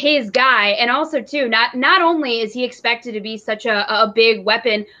 his guy. And also too, not only is he expected to be such a big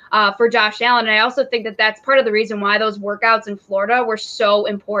weapon for Josh Allen, and I also think that that's part of the reason why those workouts in Florida were so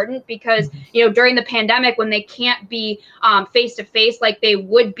important, because during the pandemic, when they can't be face to face like they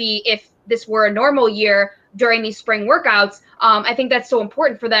would be if this were a normal year during these spring workouts, I think that's so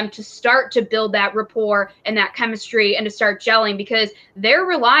important for them to start to build that rapport and that chemistry and to start gelling, because they're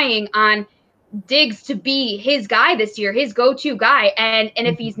relying on Diggs to be his guy this year, his go-to guy. And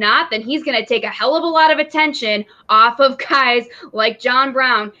if he's not, then he's going to take a hell of a lot of attention off of guys like John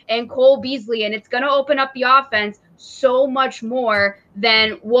Brown and Cole Beasley. And it's going to open up the offense so much more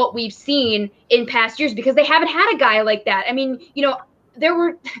than what we've seen in past years, because they haven't had a guy like that. I mean, there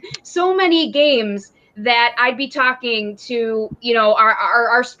were so many games that I'd be talking to,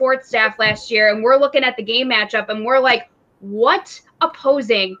 our sports staff last year, and we're looking at the game matchup and we're like, what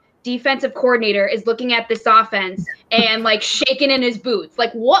opposing defensive coordinator is looking at this offense and like shaking in his boots?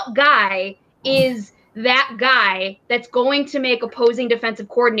 Like, what guy is that guy that's going to make opposing defensive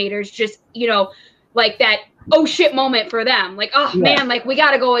coordinators just, like that, oh shit moment for them? Like, oh man, like we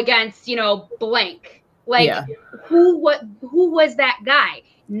got to go against, blank. Like, who was that guy?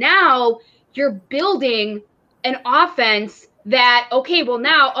 Now you're building an offense that, okay, well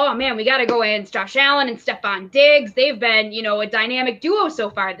now, oh man, we got to go against Josh Allen and Stephon Diggs. They've been, a dynamic duo so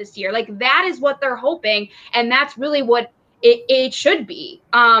far this year. Like, that is what they're hoping. And that's really what it should be.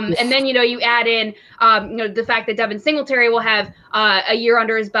 And then, you add in, the fact that Devin Singletary will have a year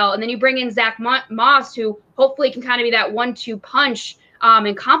under his belt. And then you bring in Zach Moss, who hopefully can kind of be that 1-2 punch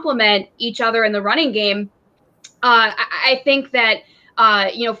and complement each other in the running game. I think that,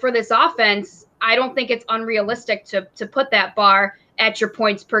 for this offense, I don't think it's unrealistic to put that bar at your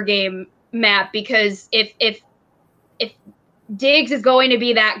points per game, Matt, because if Diggs is going to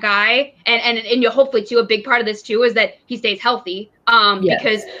be that guy, and you hopefully too, a big part of this too is that he stays healthy.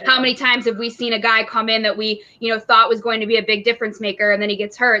 Because how many times have we seen a guy come in that we, thought was going to be a big difference maker, and then he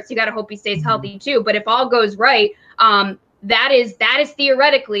gets hurt? So you got to hope he stays healthy too. But if all goes right, that is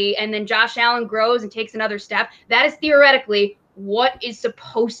theoretically, and then Josh Allen grows and takes another step, that is theoretically what is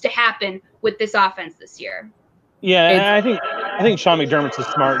supposed to happen with this offense this year. Yeah, and I think Sean McDermott's a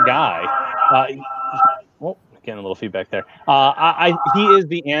smart guy. Getting a little feedback there. He is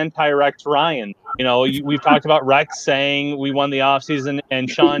the anti-Rex Ryan. We've talked about Rex saying we won the offseason, and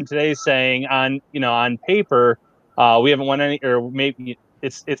Sean today saying on paper we haven't won any, or maybe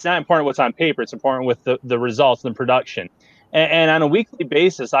it's not important what's on paper. It's important with the results and the production. And on a weekly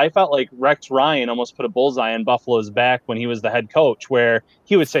basis, I felt like Rex Ryan almost put a bullseye on Buffalo's back when he was the head coach, where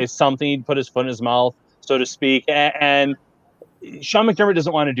he would say something, he'd put his foot in his mouth, so to speak. And Sean McDermott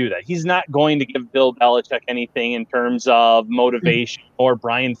doesn't want to do that. He's not going to give Bill Belichick anything in terms of motivation or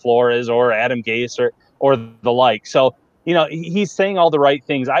Brian Flores or Adam Gase or the like. So, he's saying all the right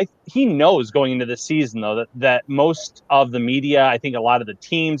things. He knows going into the season, though, that most of the media, I think a lot of the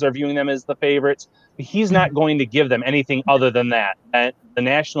teams are viewing them as the favorites. He's not going to give them anything other than that. And the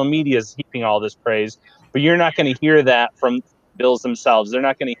national media is heaping all this praise, but you're not going to hear that from Bills themselves. They're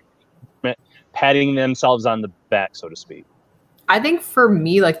not going to hear patting themselves on the back, so to speak. I think for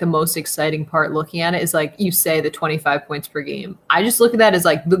me, like the most exciting part looking at it is like you say the 25 points per game. I just look at that as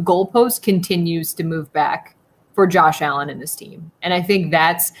like the goalpost continues to move back for Josh Allen and this team. And I think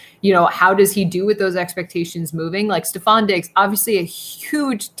that's, how does he do with those expectations moving? Like Stephon Diggs, obviously a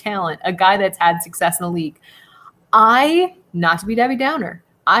huge talent, a guy that's had success in the league. Not to be Debbie Downer,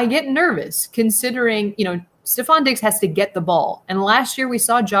 I get nervous considering, Stephon Diggs has to get the ball. And last year we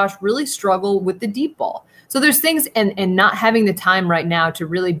saw Josh really struggle with the deep ball. So there's things and not having the time right now to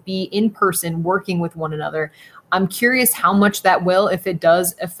really be in person working with one another. I'm curious how much that will, if it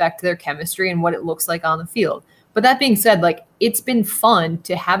does affect their chemistry and what it looks like on the field. But that being said, like it's been fun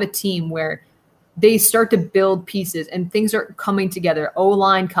to have a team where they start to build pieces and things are coming together.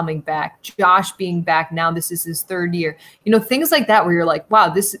 O-line coming back, Josh being back. Now this is his third year, things like that where you're like, wow,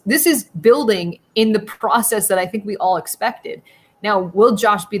 this is building in the process that I think we all expected. Now, will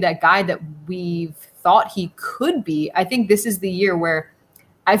Josh be that guy that we've thought he could be? I think this is the year where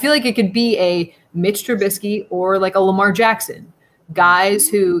I feel like it could be a Mitch Trubisky or like a Lamar Jackson. Guys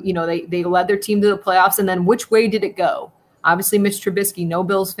who, they led their team to the playoffs, and then which way did it go? Obviously, Mitch Trubisky, no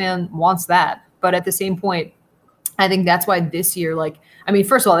Bills fan wants that. But at the same point, I think that's why this year,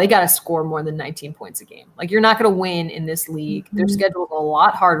 first of all, they got to score more than 19 points a game. Like, you're not going to win in this league. Their schedule is a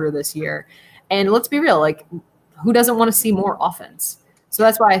lot harder this year. And let's be real, who doesn't want to see more offense? So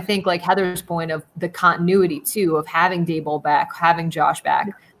that's why I think, Heather's point of the continuity, too, of having Daboll back, having Josh back.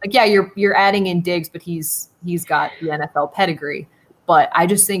 You're adding in Diggs, but he's got the NFL pedigree. But I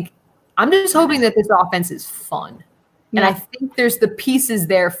just think I'm just hoping that this offense is fun. And I think there's the pieces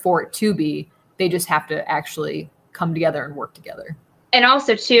there for it to be. They just have to actually come together and work together. And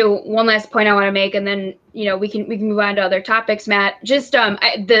also, too, one last point I want to make, and then we can move on to other topics, Matt. Just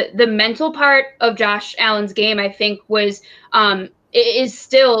the mental part of Josh Allen's game, I think, is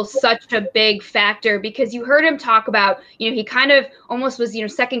still such a big factor, because you heard him talk about, he kind of almost was,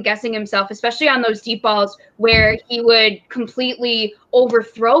 second guessing himself, especially on those deep balls where he would completely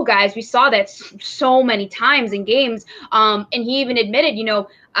overthrow guys. We saw that so many times in games. And he even admitted,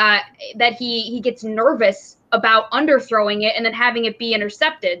 that he gets nervous about underthrowing it and then having it be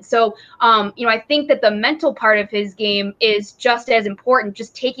intercepted. So, I think that the mental part of his game is just as important.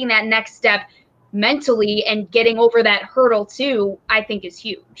 Just taking that next step mentally and getting over that hurdle too, I think is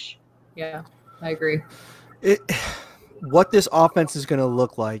huge. Yeah, I agree. What this offense is going to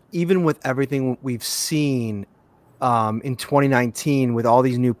look like, even with everything we've seen in 2019 with all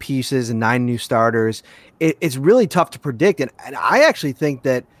these new pieces and 9 new starters, it's really tough to predict. And I actually think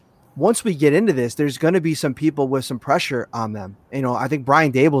that once we get into this, there's going to be some people with some pressure on them. I think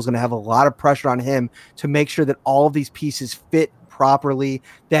Brian Dable is going to have a lot of pressure on him to make sure that all of these pieces fit properly,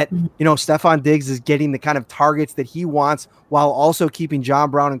 that, Stephon Diggs is getting the kind of targets that he wants while also keeping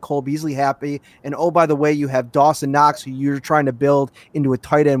John Brown and Cole Beasley happy. And, oh, by the way, you have Dawson Knox, who you're trying to build into a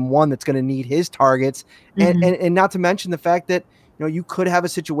tight end one that's going to need his targets. And not to mention the fact that, you could have a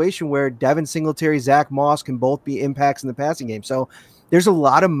situation where Devin Singletary, Zach Moss can both be impacts in the passing game. So there's a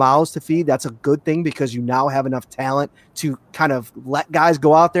lot of mouths to feed. That's a good thing, because you now have enough talent to kind of let guys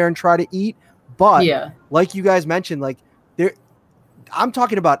go out there and try to eat. But like you guys mentioned, I'm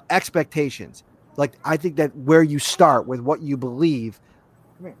talking about expectations. Like, I think that where you start with what you believe.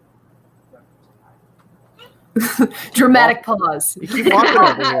 Dramatic pause. You keep walking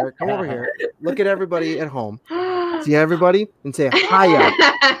over here. Come over here. Look at everybody at home. See everybody and say hiya.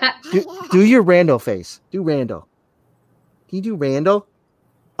 Do your Randall face. Do Randall. Can you do Randall?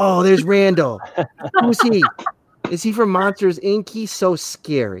 Oh, there's Randall. Who's he? Is he from Monsters Inc? He's so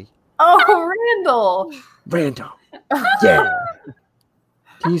scary. Oh, Randall. Randall. Yeah.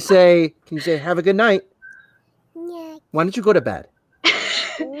 Can you say have a good night? Yeah. Why don't you go to bed?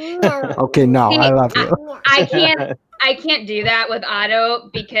 No. Okay, no, I love you. I can't do that with Otto,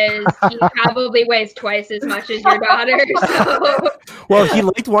 because he probably weighs twice as much as your daughter. So. Well, he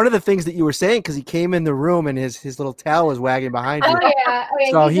liked one of the things that you were saying, because he came in the room and his little tail was wagging behind you. Oh yeah.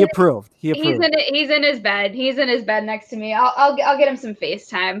 Okay, so he approved. He approved. He's in his bed. He's in his bed next to me. I'll get him some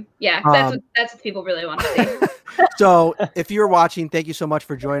FaceTime. Yeah, that's what people really want to see. So if you're watching, thank you so much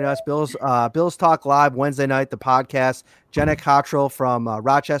for joining us. Bills Talk Live Wednesday night, the podcast. Jenna Cottrell from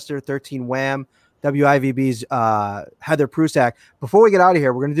Rochester, 13 Wham, WIVB's Heather Prusak. Before we get out of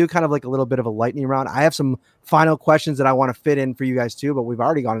here, we're going to do kind of like a little bit of a lightning round. I have some final questions that I want to fit in for you guys too, but we've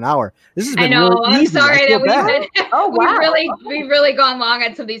already gone an hour. This has been really I'm easy. sorry that We've really gone long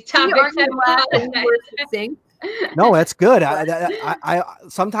on some of these topics. No, that's good. I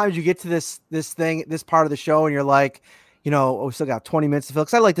sometimes you get to this part of the show and you're like, we still got 20 minutes to fill,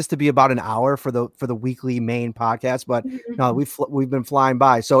 because I like this to be about an hour for the weekly main podcast, but no, we've been flying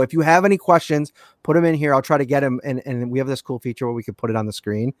by. So if you have any questions, put them in here. I'll try to get them. And we have this cool feature where we can put it on the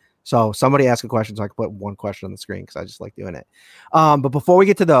screen. So somebody ask a question, so I can put one question on the screen, because I just like doing it. But before we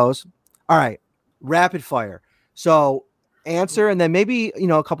get to those, all right, rapid fire. So answer, and then maybe,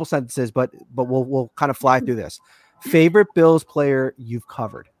 a couple sentences, but we'll kind of fly through this. Favorite Bills player you've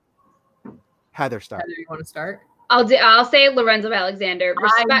covered? Heather, start. Heather, you want to start? I'll say Lorenzo Alexander.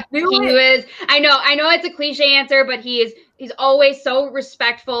 I know it's a cliche answer, but he's always so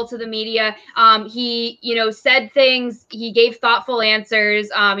respectful to the media. He said things, he gave thoughtful answers,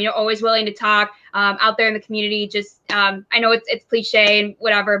 always willing to talk out there in the community. Just I know it's cliche and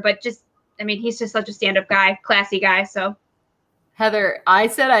whatever, but he's just such a stand-up guy, classy guy. So Heather, I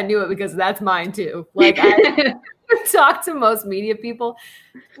said I knew it because that's mine too. Like, I talk to most media people.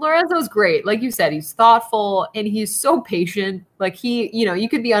 Lorenzo's great. Like you said, he's thoughtful and he's so patient. Like you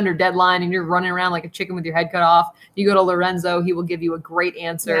could be under deadline and you're running around like a chicken with your head cut off. You go to Lorenzo, he will give you a great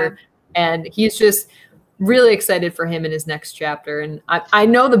answer. Yeah. And he's just really excited for him in his next chapter. And I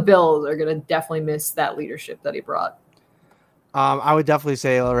know the Bills are going to definitely miss that leadership that he brought. I would definitely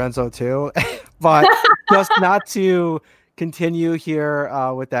say Lorenzo too, but just not to continue here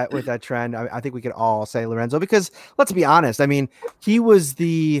with that trend. I think we could all say Lorenzo, because let's be honest. He was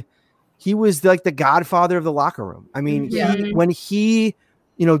like the godfather of the locker room. When he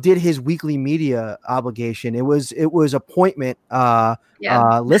did his weekly media obligation, it was appointment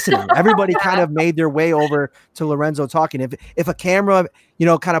listening. Everybody kind of made their way over to Lorenzo talking. If a camera,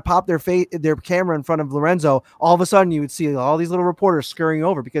 kind of popped their camera in front of Lorenzo, all of a sudden you would see all these little reporters scurrying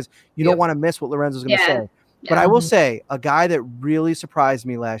over, because you don't want to miss what Lorenzo's going to say. But I will say a guy that really surprised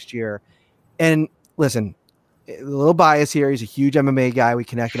me last year, and listen, a little bias here. He's a huge MMA guy. We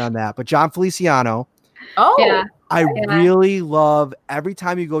connected on that. But John Feliciano. Oh, Yeah. I really love every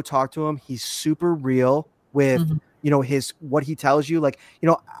time you go talk to him, he's super real with, what he tells you. Like,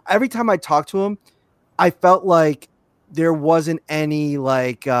 every time I talk to him, I felt like there wasn't any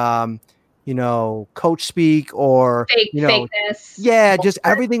coach speak or, fakeness. Yeah, just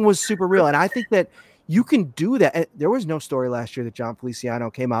everything was super real. And I think that you can do that. And there was no story last year that John Feliciano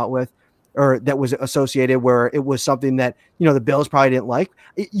came out with or that was associated where it was something that, the Bills probably didn't like.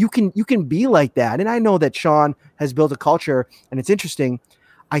 You can be like that. And I know that Sean has built a culture, and it's interesting.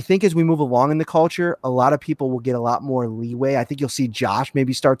 I think as we move along in the culture, a lot of people will get a lot more leeway. I think you'll see Josh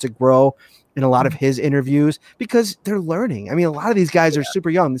maybe start to grow in a lot of his interviews because they're learning. I mean, a lot of these guys are super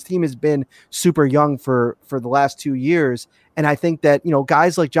young. This team has been super young for the last 2 years. And I think that,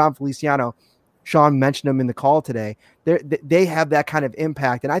 guys like John Feliciano, Sean mentioned them in the call today. They have that kind of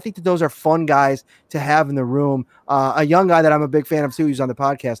impact. And I think that those are fun guys to have in the room. A young guy that I'm a big fan of too, he's on the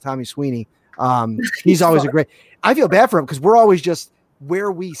podcast, Tommy Sweeney. He's always I feel bad for him because we're always just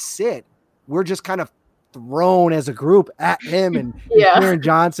where we sit. We're just kind of thrown as a group at him and Karen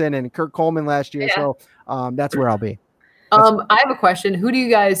Johnson and Kirk Coleman last year. Yeah. So that's where I'll be. I have a question. Who do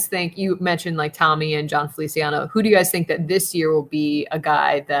you guys think, you mentioned like Tommy and John Feliciano, who do you guys think that this year will be a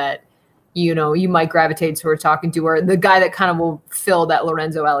guy that, you might gravitate toward talking to, or the guy that kind of will fill that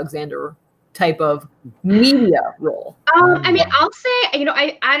Lorenzo Alexander type of media role? I mean, I'll say,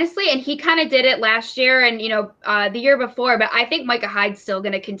 I honestly, and he kind of did it last year and, the year before, but I think Micah Hyde's still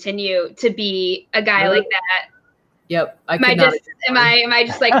going to continue to be a guy like that. Yep. Am I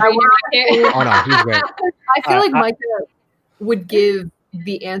just like, oh no, he's great. I feel like Micah would give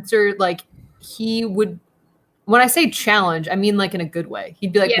the answer. Like he would, when I say challenge, I mean like in a good way.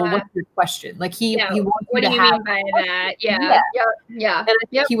 He'd be like, well, what's your question? Like he wants what you do to you have mean by that? Yeah. And I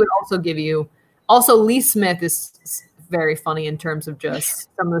think he would also give you, also Lee Smith is very funny in terms of just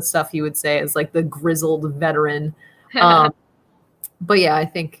some of the stuff he would say as like the grizzled veteran. But yeah, I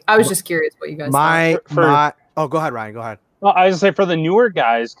think I was just curious what you guys thought. Oh, go ahead, Ryan. Go ahead. Well, I was going to say for the newer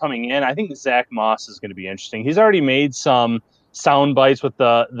guys coming in, I think Zach Moss is going to be interesting. He's already made some sound bites with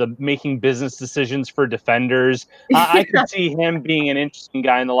the making business decisions for defenders. I could see him being an interesting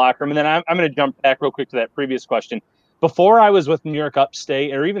guy in the locker room. And then I'm going to jump back real quick to that previous question. Before I was with New York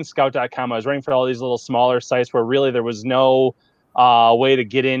Upstate or even Scout.com, I was writing for all these little smaller sites where really there was no way to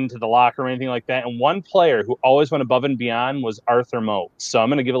get into the locker room or anything like that. And one player who always went above and beyond was Arthur Moat. So I'm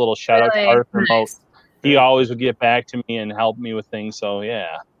going to give a little shout out to Arthur Moat. He always would get back to me and help me with things. So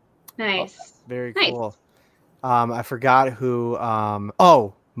yeah. Nice. Very cool. I forgot who.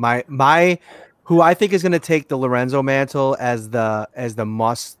 My who I think is going to take the Lorenzo mantle as the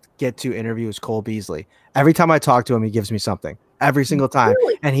must get to interview is Cole Beasley. Every time I talk to him, he gives me something every single time,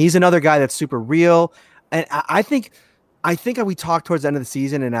 and he's another guy that's super real. And I think we talked towards the end of the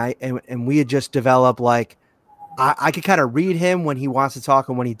season, and we had just developed like I could kind of read him when he wants to talk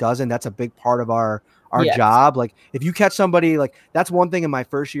and when he doesn't. That's a big part of our job. Like if you catch somebody, like that's one thing in my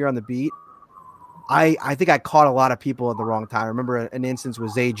first year on the beat. I think I caught a lot of people at the wrong time. I remember an instance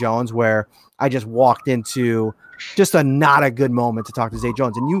with Zay Jones where I just walked into just not a good moment to talk to Zay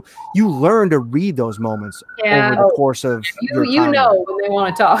Jones. And you learn to read those moments over the course of your time. When they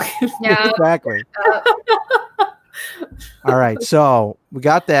want to talk. Yeah. Exactly. All right. So we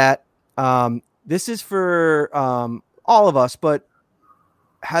got that. This is for all of us, but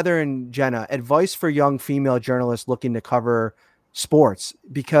Heather and Jenna, advice for young female journalists looking to cover sports,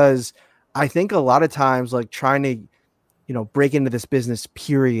 because I think a lot of times like trying to, break into this business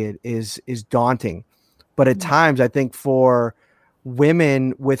period is daunting. But at times I think for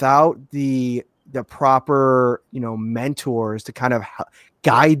women without the proper, mentors to kind of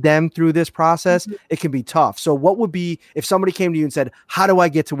guide them through this process, it can be tough. So what would be, if somebody came to you and said, how do I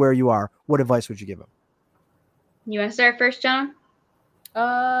get to where you are? What advice would you give them? You want to start first, John?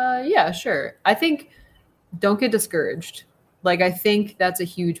 Yeah, sure. I think don't get discouraged. Like, I think that's a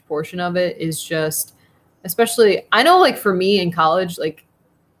huge portion of it is just, especially, I know like for me in college, like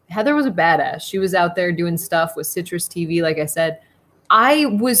Heather was a badass. She was out there doing stuff with Citrus TV. Like I said, I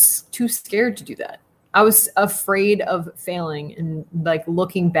was too scared to do that. I was afraid of failing and like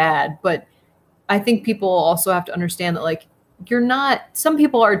looking bad. But I think people also have to understand that like, some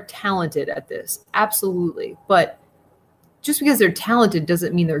people are talented at this. Absolutely. But just because they're talented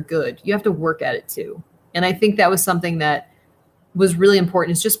doesn't mean they're good. You have to work at it too. And I think that was something that was really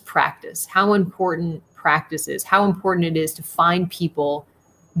important, is just practice. How important practice is, how important it is to find people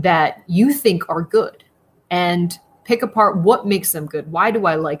that you think are good and pick apart what makes them good. Why do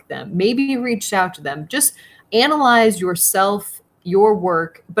I like them? Maybe reach out to them. Just analyze yourself, your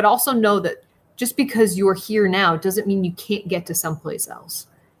work, but also know that just because you're here now doesn't mean you can't get to someplace else.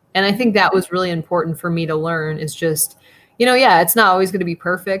 And I think that was really important for me to learn, is just, yeah, it's not always going to be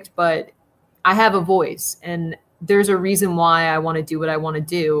perfect, but I have a voice and there's a reason why I want to do what I want to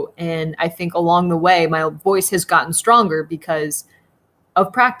do. And I think along the way, my voice has gotten stronger because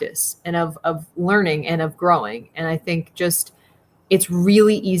of practice and of learning and of growing. And I think just, it's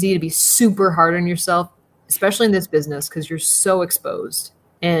really easy to be super hard on yourself, especially in this business, because you're so exposed.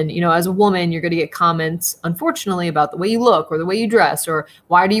 And, as a woman, you're going to get comments, unfortunately, about the way you look or the way you dress, or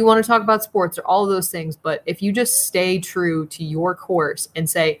why do you want to talk about sports, or all of those things. But if you just stay true to your course and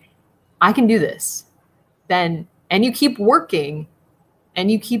say, I can do this, then, and you keep working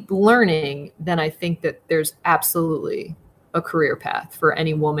and you keep learning, then I think that there's absolutely a career path for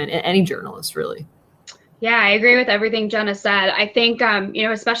any woman and any journalist, really. Yeah, I agree with everything Jenna said. I think,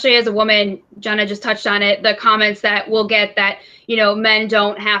 especially as a woman, Jenna just touched on it, the comments that we'll get that, men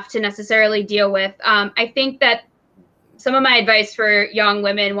don't have to necessarily deal with. I think that some of my advice for young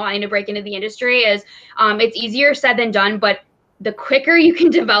women wanting to break into the industry is it's easier said than done, but the quicker you can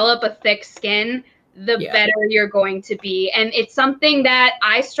develop a thick skin, the better you're going to be. And it's something that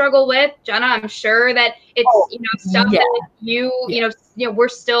I struggle with. Jenna, I'm sure that it's stuff that we're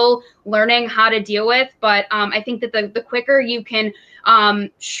still learning how to deal with. But I think that the quicker you can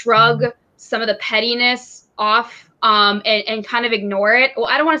shrug some of the pettiness off and kind of ignore it. Well,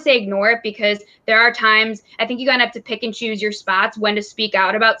 I don't want to say ignore it, because there are times I think you kind of have to pick and choose your spots when to speak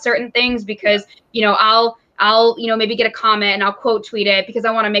out about certain things, because, I'll maybe get a comment and I'll quote tweet it because I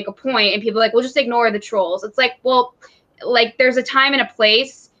want to make a point, and people are like, well, just ignore the trolls. It's like, well, like there's a time and a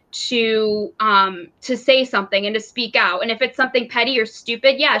place to say something and to speak out. And if it's something petty or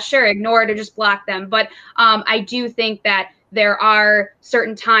stupid, yeah, sure, ignore it or just block them. But I do think that there are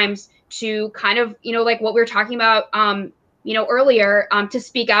certain times to kind of, like what we were talking about, earlier, to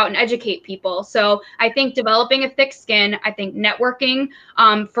speak out and educate people. So I think developing a thick skin, I think networking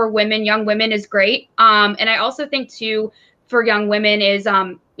for women, young women, is great. And I also think too, for young women is,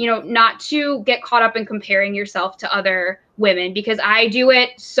 not to get caught up in comparing yourself to other women, because I do it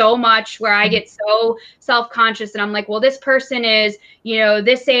so much where I get so self-conscious and I'm like, well, this person is,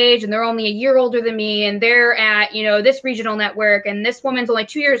 this age and they're only a year older than me and they're at, this regional network, and this woman's only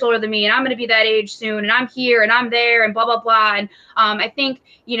 2 years older than me and I'm going to be that age soon and I'm here and I'm there and blah, blah, blah. And I think,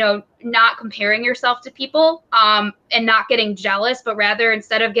 not comparing yourself to people and not getting jealous, but rather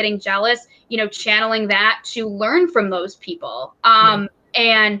instead of getting jealous, channeling that to learn from those people.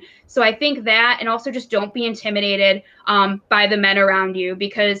 And so I think that, and also just don't be intimidated by the men around you,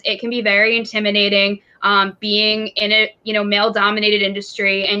 because it can be very intimidating being in a, male dominated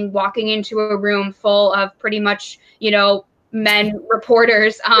industry and walking into a room full of pretty much, men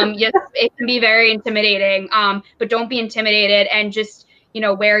reporters. Yes, it can be very intimidating, but don't be intimidated and just,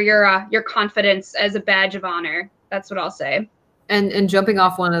 wear your confidence as a badge of honor. That's what I'll say. And jumping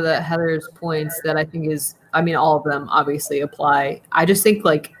off one of the Heather's points that I think is, all of them obviously apply. I just think,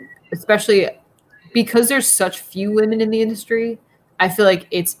 like, especially because there's such few women in the industry, I feel like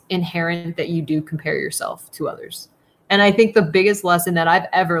it's inherent that you do compare yourself to others. And I think the biggest lesson that I've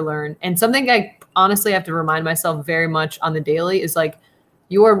ever learned, and something I honestly have to remind myself very much on the daily, is like,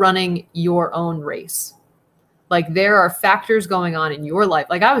 you are running your own race. Like, there are factors going on in your life.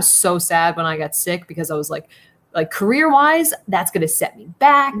 Like, I was so sad when I got sick because I was like career-wise, that's going to set me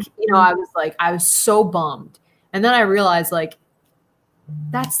back. I was so bummed. And then I realized, like,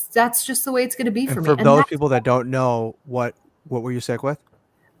 that's just the way it's going to be for me. For those people that don't know, what were you sick with?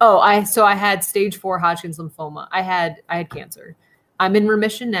 Oh, I had stage 4 Hodgkin's lymphoma. I had cancer. I'm in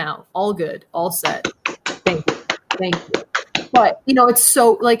remission now. All good. All set. Thank you. But, it's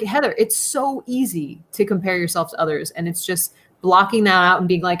so, like, Heather, it's so easy to compare yourself to others. And it's just blocking that out and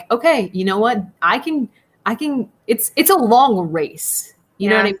being like, okay, you know what? I can, it's a long race. You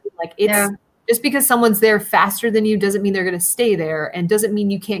know what I mean? Like, it's just because someone's there faster than you doesn't mean they're going to stay there, and doesn't mean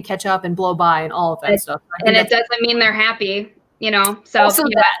you can't catch up and blow by and all of that stuff. And it doesn't mean they're happy, so, also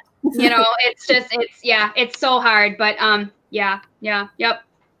that. it's so hard, but, yep.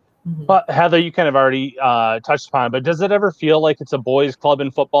 But Heather, you kind of already touched upon it, but does it ever feel like it's a boys' club in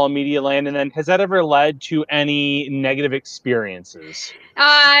football media land? And then has that ever led to any negative experiences?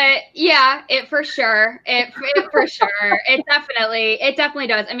 Yeah, it for sure. It for sure. It definitely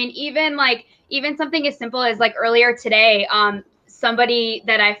does. I mean, even something as simple as, like, earlier today, somebody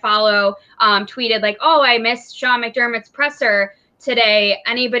that I follow tweeted, like, oh, I missed Sean McDermott's presser today.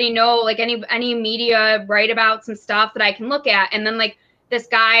 Anybody know, like, any media write about some stuff that I can look at? And then, like, this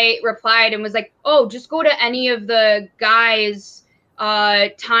guy replied and was like, oh, just go to any of the guys'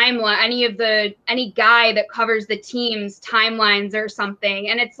 timeline, any guy that covers the team's timelines or something.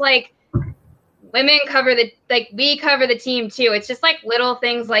 And it's like, women cover we cover the team too. It's just like little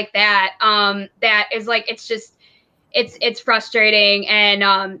things like that. That is like, it's frustrating.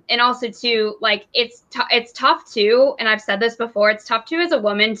 And also too, like it's tough too. And I've said this before, it's tough too as a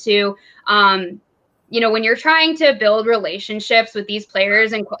woman to, when you're trying to build relationships with these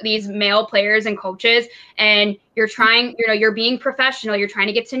players and these male players and coaches, and you're trying, you're being professional, you're trying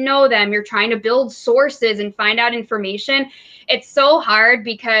to get to know them, you're trying to build sources and find out information. It's so hard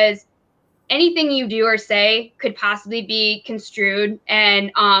because anything you do or say could possibly be construed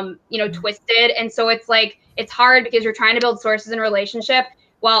and, twisted. And so it's like, it's hard because you're trying to build sources in a relationship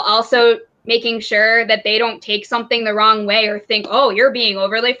while also making sure that they don't take something the wrong way or think, oh, you're being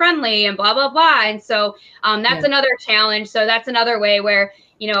overly friendly and blah, blah, blah. And so that's another challenge. So that's another way where,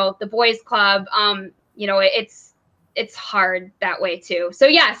 the boys club, it's hard that way too. So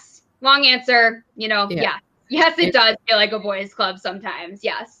yes, long answer, yeah. Yes, it does feel like a boys club sometimes.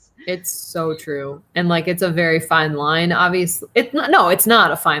 Yes. It's so true. And like, it's a very fine line. Obviously it's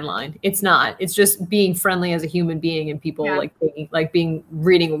not a fine line. It's not, it's just being friendly as a human being, and people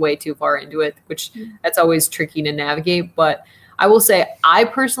reading way too far into it, which that's always tricky to navigate. But I will say, I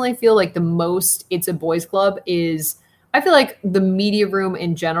personally feel like the most it's a boys club is, I feel like the media room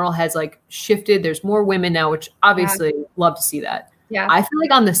in general has like shifted. There's more women now, which obviously love to see that. Yeah. I feel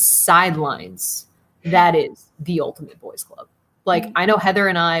like on the sidelines, that is the ultimate boys club. Like, I know Heather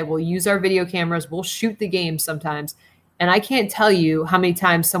and I will use our video cameras. We'll shoot the game sometimes. And I can't tell you how many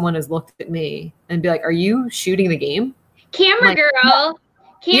times someone has looked at me and be like, are you shooting the game? Camera girl.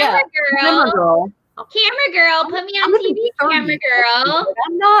 Camera girl. Camera girl. Put me on TV, camera girl.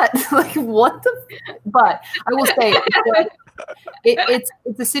 I'm not. Like, what the? But I will say,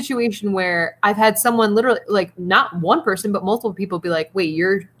 it's a situation where I've had someone literally, like, not one person, but multiple people be like, wait,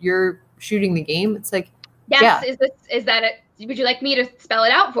 you're shooting the game? It's like, yes. Yeah. Is that it? Would you like me to spell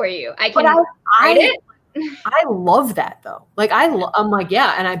it out for you? I can write it. I love that though. Like I'm like,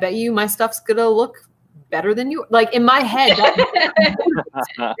 yeah. And I bet you my stuff's going to look better than you. Like in my head,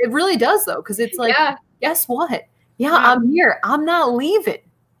 it really does though. Cause it's like, guess what? Yeah, I'm here. I'm not leaving.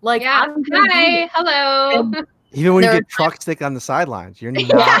 Like, hi, hello. And even when you get truck stick on the sidelines, you're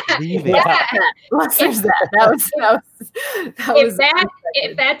not leaving. There's that.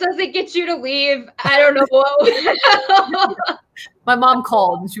 If that doesn't get you to leave, I don't know what. My mom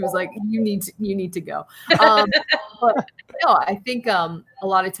called and she was like, "You need to go." But no, I think a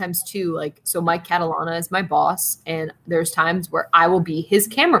lot of times too, like, so Mike Catalana is my boss, and there's times where I will be his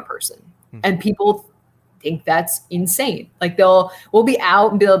camera person, and people think that's insane. Like we'll be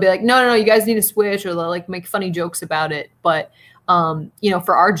out and they'll be like, no, you guys need to switch, or they'll like make funny jokes about it. But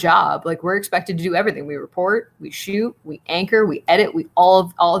for our job, like we're expected to do everything. We report, we shoot, we anchor, we edit, we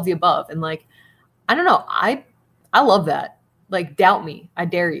all of the above. And like, I don't know, I love that. Like, doubt me, I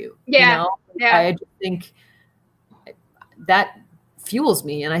dare you. Yeah. I just think that fuels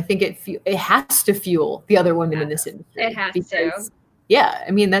me, and I think it has to fuel the other women in this industry. It has to. Yeah, I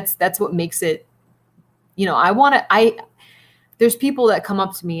mean that's what makes it. There's people that come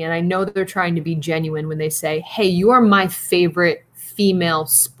up to me and I know that they're trying to be genuine when they say, hey, you are my favorite female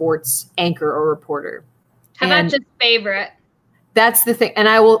sports anchor or reporter. How about just favorite? That's the thing. And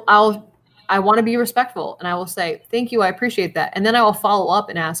I want to be respectful, and I will say, thank you, I appreciate that. And then I will follow up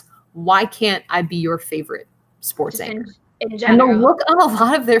and ask, why can't I be your favorite sports anchor? In general. And the look on a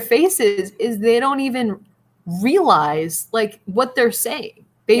lot of their faces is they don't even realize like what they're saying.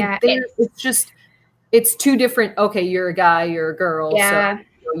 It's two different. Okay, you're a guy, you're a girl. Yeah, so,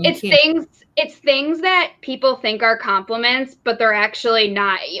 it's things that people think are compliments, but they're actually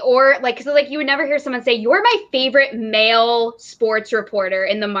not. Or like, so like you would never hear someone say, "You're my favorite male sports reporter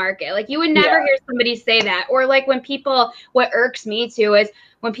in the market." Like you would never hear somebody say that. Or like what irks me too is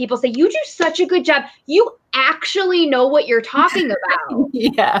when people say, "You do such a good job. You actually know what you're talking about."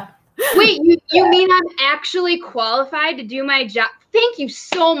 Yeah. Wait, you mean I'm actually qualified to do my job? Thank you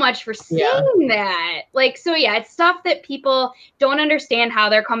so much for saying that. Like, so yeah, it's stuff that people don't understand how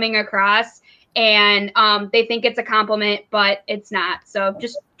they're coming across, and they think it's a compliment, but it's not. So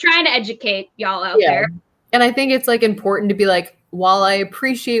just trying to educate y'all out there. And I think it's like important to be like, while I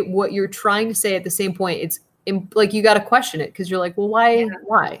appreciate what you're trying to say, at the same point, it's like you got to question it, because you're like, well, why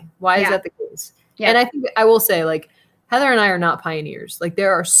is that the case? Yeah. And I think I will say, like, Heather and I are not pioneers. Like,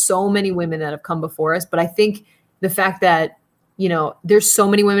 there are so many women that have come before us, but I think the fact that, there's so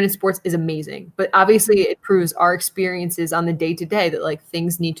many women in sports is amazing. But obviously it proves our experiences on the day-to-day that like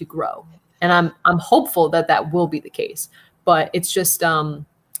things need to grow. And I'm hopeful that will be the case. But it's just,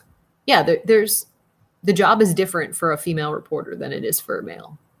 there's the job is different for a female reporter than it is for a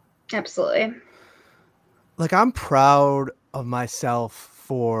male. Absolutely. Like, I'm proud of myself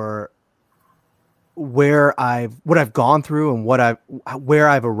for what I've gone through and where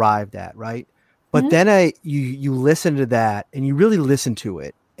I've arrived at. Right. But then you listen to that and you really listen to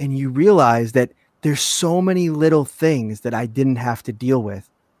it and you realize that there's so many little things that I didn't have to deal with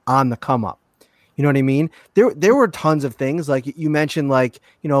on the come up. You know what I mean? There were tons of things, like you mentioned, like,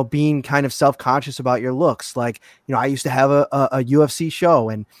 you know, being kind of self-conscious about your looks. Like, you know, I used to have a UFC show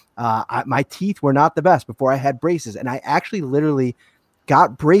and my teeth were not the best before I had braces. And I actually literally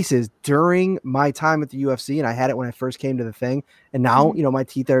got braces during my time at the UFC, and I had it when I first came to the thing. And now, you know, my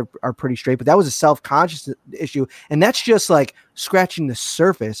teeth are pretty straight, but that was a self-conscious issue. And that's just like scratching the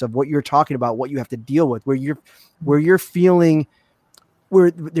surface of what you're talking about, what you have to deal with, where you're feeling,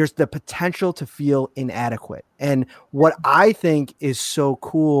 where there's the potential to feel inadequate. And what I think is so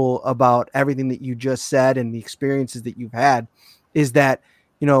cool about everything that you just said and the experiences that you've had is that,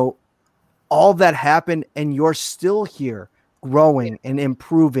 you know, all that happened and you're still here, growing and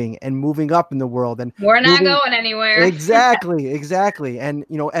improving and moving up in the world. And we're not going anywhere. Exactly. And,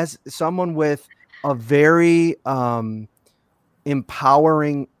 you know, as someone with a very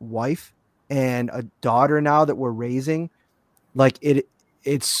empowering wife and a daughter now that we're raising, like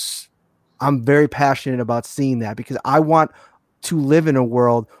I'm very passionate about seeing that, because I want to live in a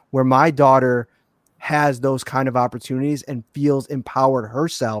world where my daughter has those kind of opportunities and feels empowered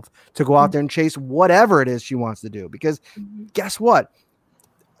herself to go out there and chase whatever it is she wants to do. Because guess what?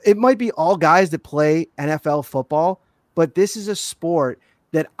 It might be all guys that play NFL football, but this is a sport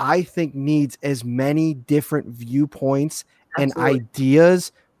that I think needs as many different viewpoints and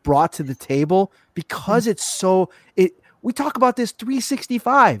ideas brought to the table, because we talk about this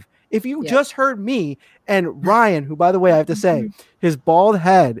 365. If you just heard me and Ryan, who, by the way, I have to say, his bald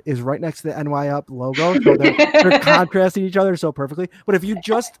head is right next to the NY Up logo. So they're contrasting each other so perfectly. But if you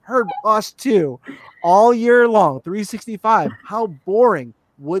just heard us two all year long, 365, how boring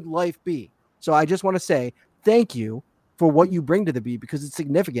would life be? So I just want to say thank you for what you bring to the beat, because it's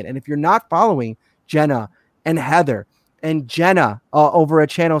significant. And if you're not following Jenna and Heather and Jenna over at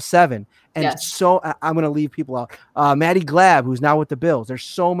Channel 7, and so I'm going to leave people out. Maddie Glab, who's now with the Bills. There's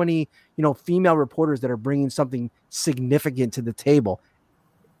so many, you know, female reporters that are bringing something significant to the table.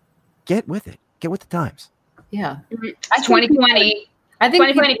 Get with it. Get with the times. Yeah. 2020. I think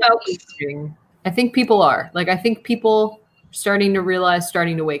 2020, folks. I think people are. Like, I think people starting to realize,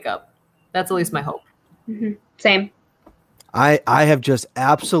 starting to wake up. That's at least my hope. Same. I have just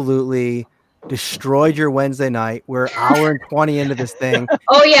absolutely destroyed your Wednesday night. We're an hour and 20 into this thing.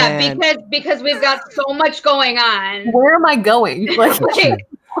 Oh yeah, because we've got so much going on. Where am I going?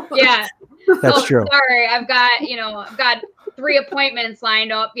 Yeah. That's true. Sorry, I've got 3 appointments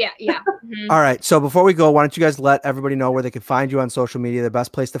lined up. Yeah. All right. So before we go, why don't you guys let everybody know where they can find you on social media, the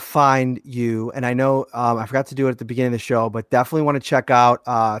best place to find you. And I know I forgot to do it at the beginning of the show, but definitely want to check out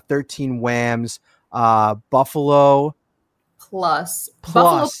 13 Whams, Buffalo Plus.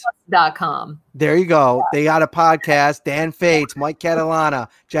 BuffaloPlus.com. There you go. They got a podcast. Dan Fates, Mike Catalana,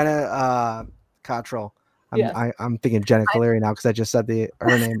 Jenna Cottrell. I'm thinking Jenna Caleri now because I just said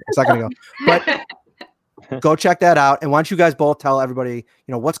her name. It's not going to go. But go check that out. And why don't you guys both tell everybody,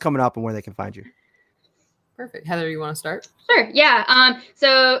 you know, what's coming up and where they can find you. Perfect. Heather, you want to start? Sure. Yeah.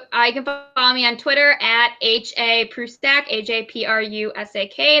 So you can follow me on Twitter at HAPrusak,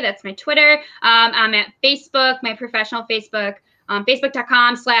 AJPRUSAK. That's my Twitter. I'm at Facebook, my professional Facebook,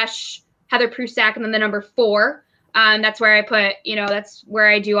 facebook.com/Heather Prusak and then the number 4. That's where I put, that's where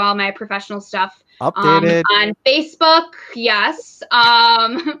I do all my professional stuff. Updated. On Facebook. Yes.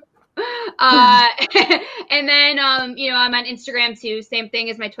 And then, I'm on Instagram too. Same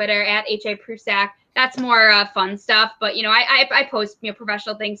thing as my Twitter at HAPrusak. That's more fun stuff, but I post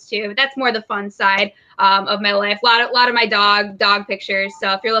professional things too. That's more the fun side of my life. A lot of my dog pictures.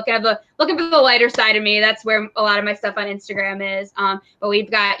 So if you're looking for the lighter side of me, that's where a lot of my stuff on Instagram is. But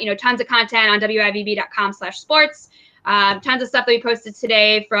we've got tons of content on WIVB.com/sports. Tons of stuff that we posted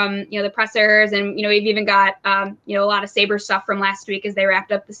today from the pressers, and we've even got a lot of Sabre stuff from last week as they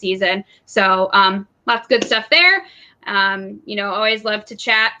wrapped up the season. So lots of good stuff there. Always love to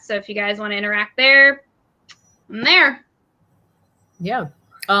chat. So if you guys want to interact there, I'm there. Yeah.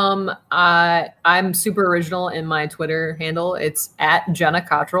 I'm super original in my Twitter handle. It's at Jenna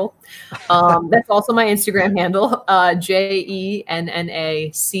Cottrell. That's also my Instagram handle,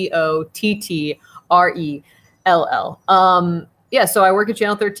 JENNACOTTRELL. yeah, so I work at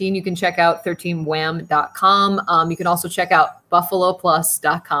Channel 13. You can check out 13wham.com. You can also check out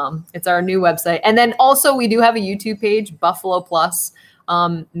buffaloplus.com. It's our new website. And then also we do have a YouTube page, Buffalo Plus.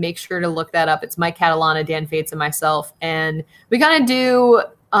 Make sure to look that up. It's Mike Catalana, Dan Fates, and myself. And we kind of do,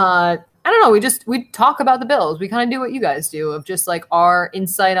 I don't know, we talk about the Bills. We kind of do what you guys do of just like our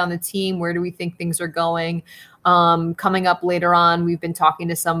insight on the team. Where do we think things are going? Coming up later on, we've been talking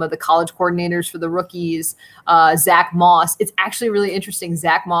to some of the college coordinators for the rookies. Zach Moss. It's actually really interesting.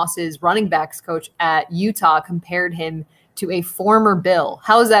 Zach Moss's running backs coach at Utah compared him to a former Bill.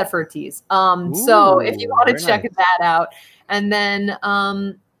 How's that for a tease? So if you want to check that out, and then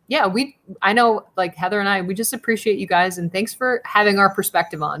I know like Heather and I, we just appreciate you guys, and thanks for having our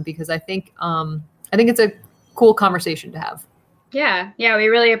perspective on, because I think it's a cool conversation to have. Yeah, we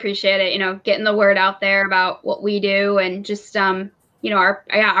really appreciate it. Getting the word out there about what we do and just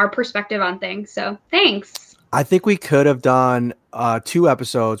our perspective on things. So thanks. I think we could have done 2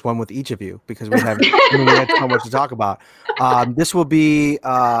 episodes, one with each of you, because we had so much to talk about. This will be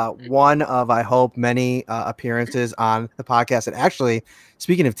one of, I hope, many appearances on the podcast. And actually,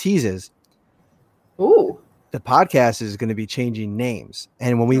 speaking of teases, the podcast is going to be changing names.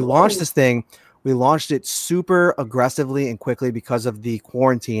 And when we launched this thing, we launched it super aggressively and quickly because of the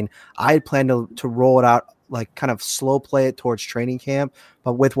quarantine. I had planned to roll it out, like kind of slow play it towards training camp.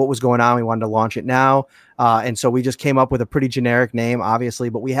 But with what was going on, we wanted to launch it now. And so we just came up with a pretty generic name, obviously.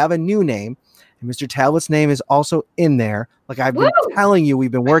 But we have a new name. And Mr. Talbot's name is also in there. Like I've been telling you, we've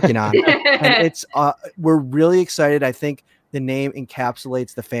been working on. And it's we're really excited. I think the name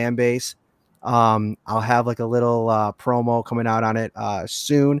encapsulates the fan base. I'll have like a little promo coming out on it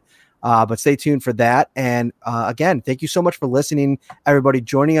soon. But stay tuned for that. And again, thank you so much for listening, everybody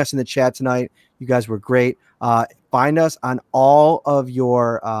joining us in the chat tonight. You guys were great. Find us on all of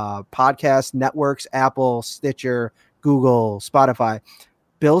your podcast networks, Apple, Stitcher, Google, Spotify.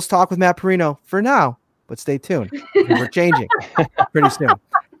 Bill's Talk with Matt Perino for now, but stay tuned. We're changing pretty soon. All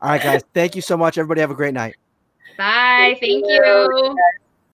right, guys. Thank you so much. Everybody have a great night. Bye. Thank you.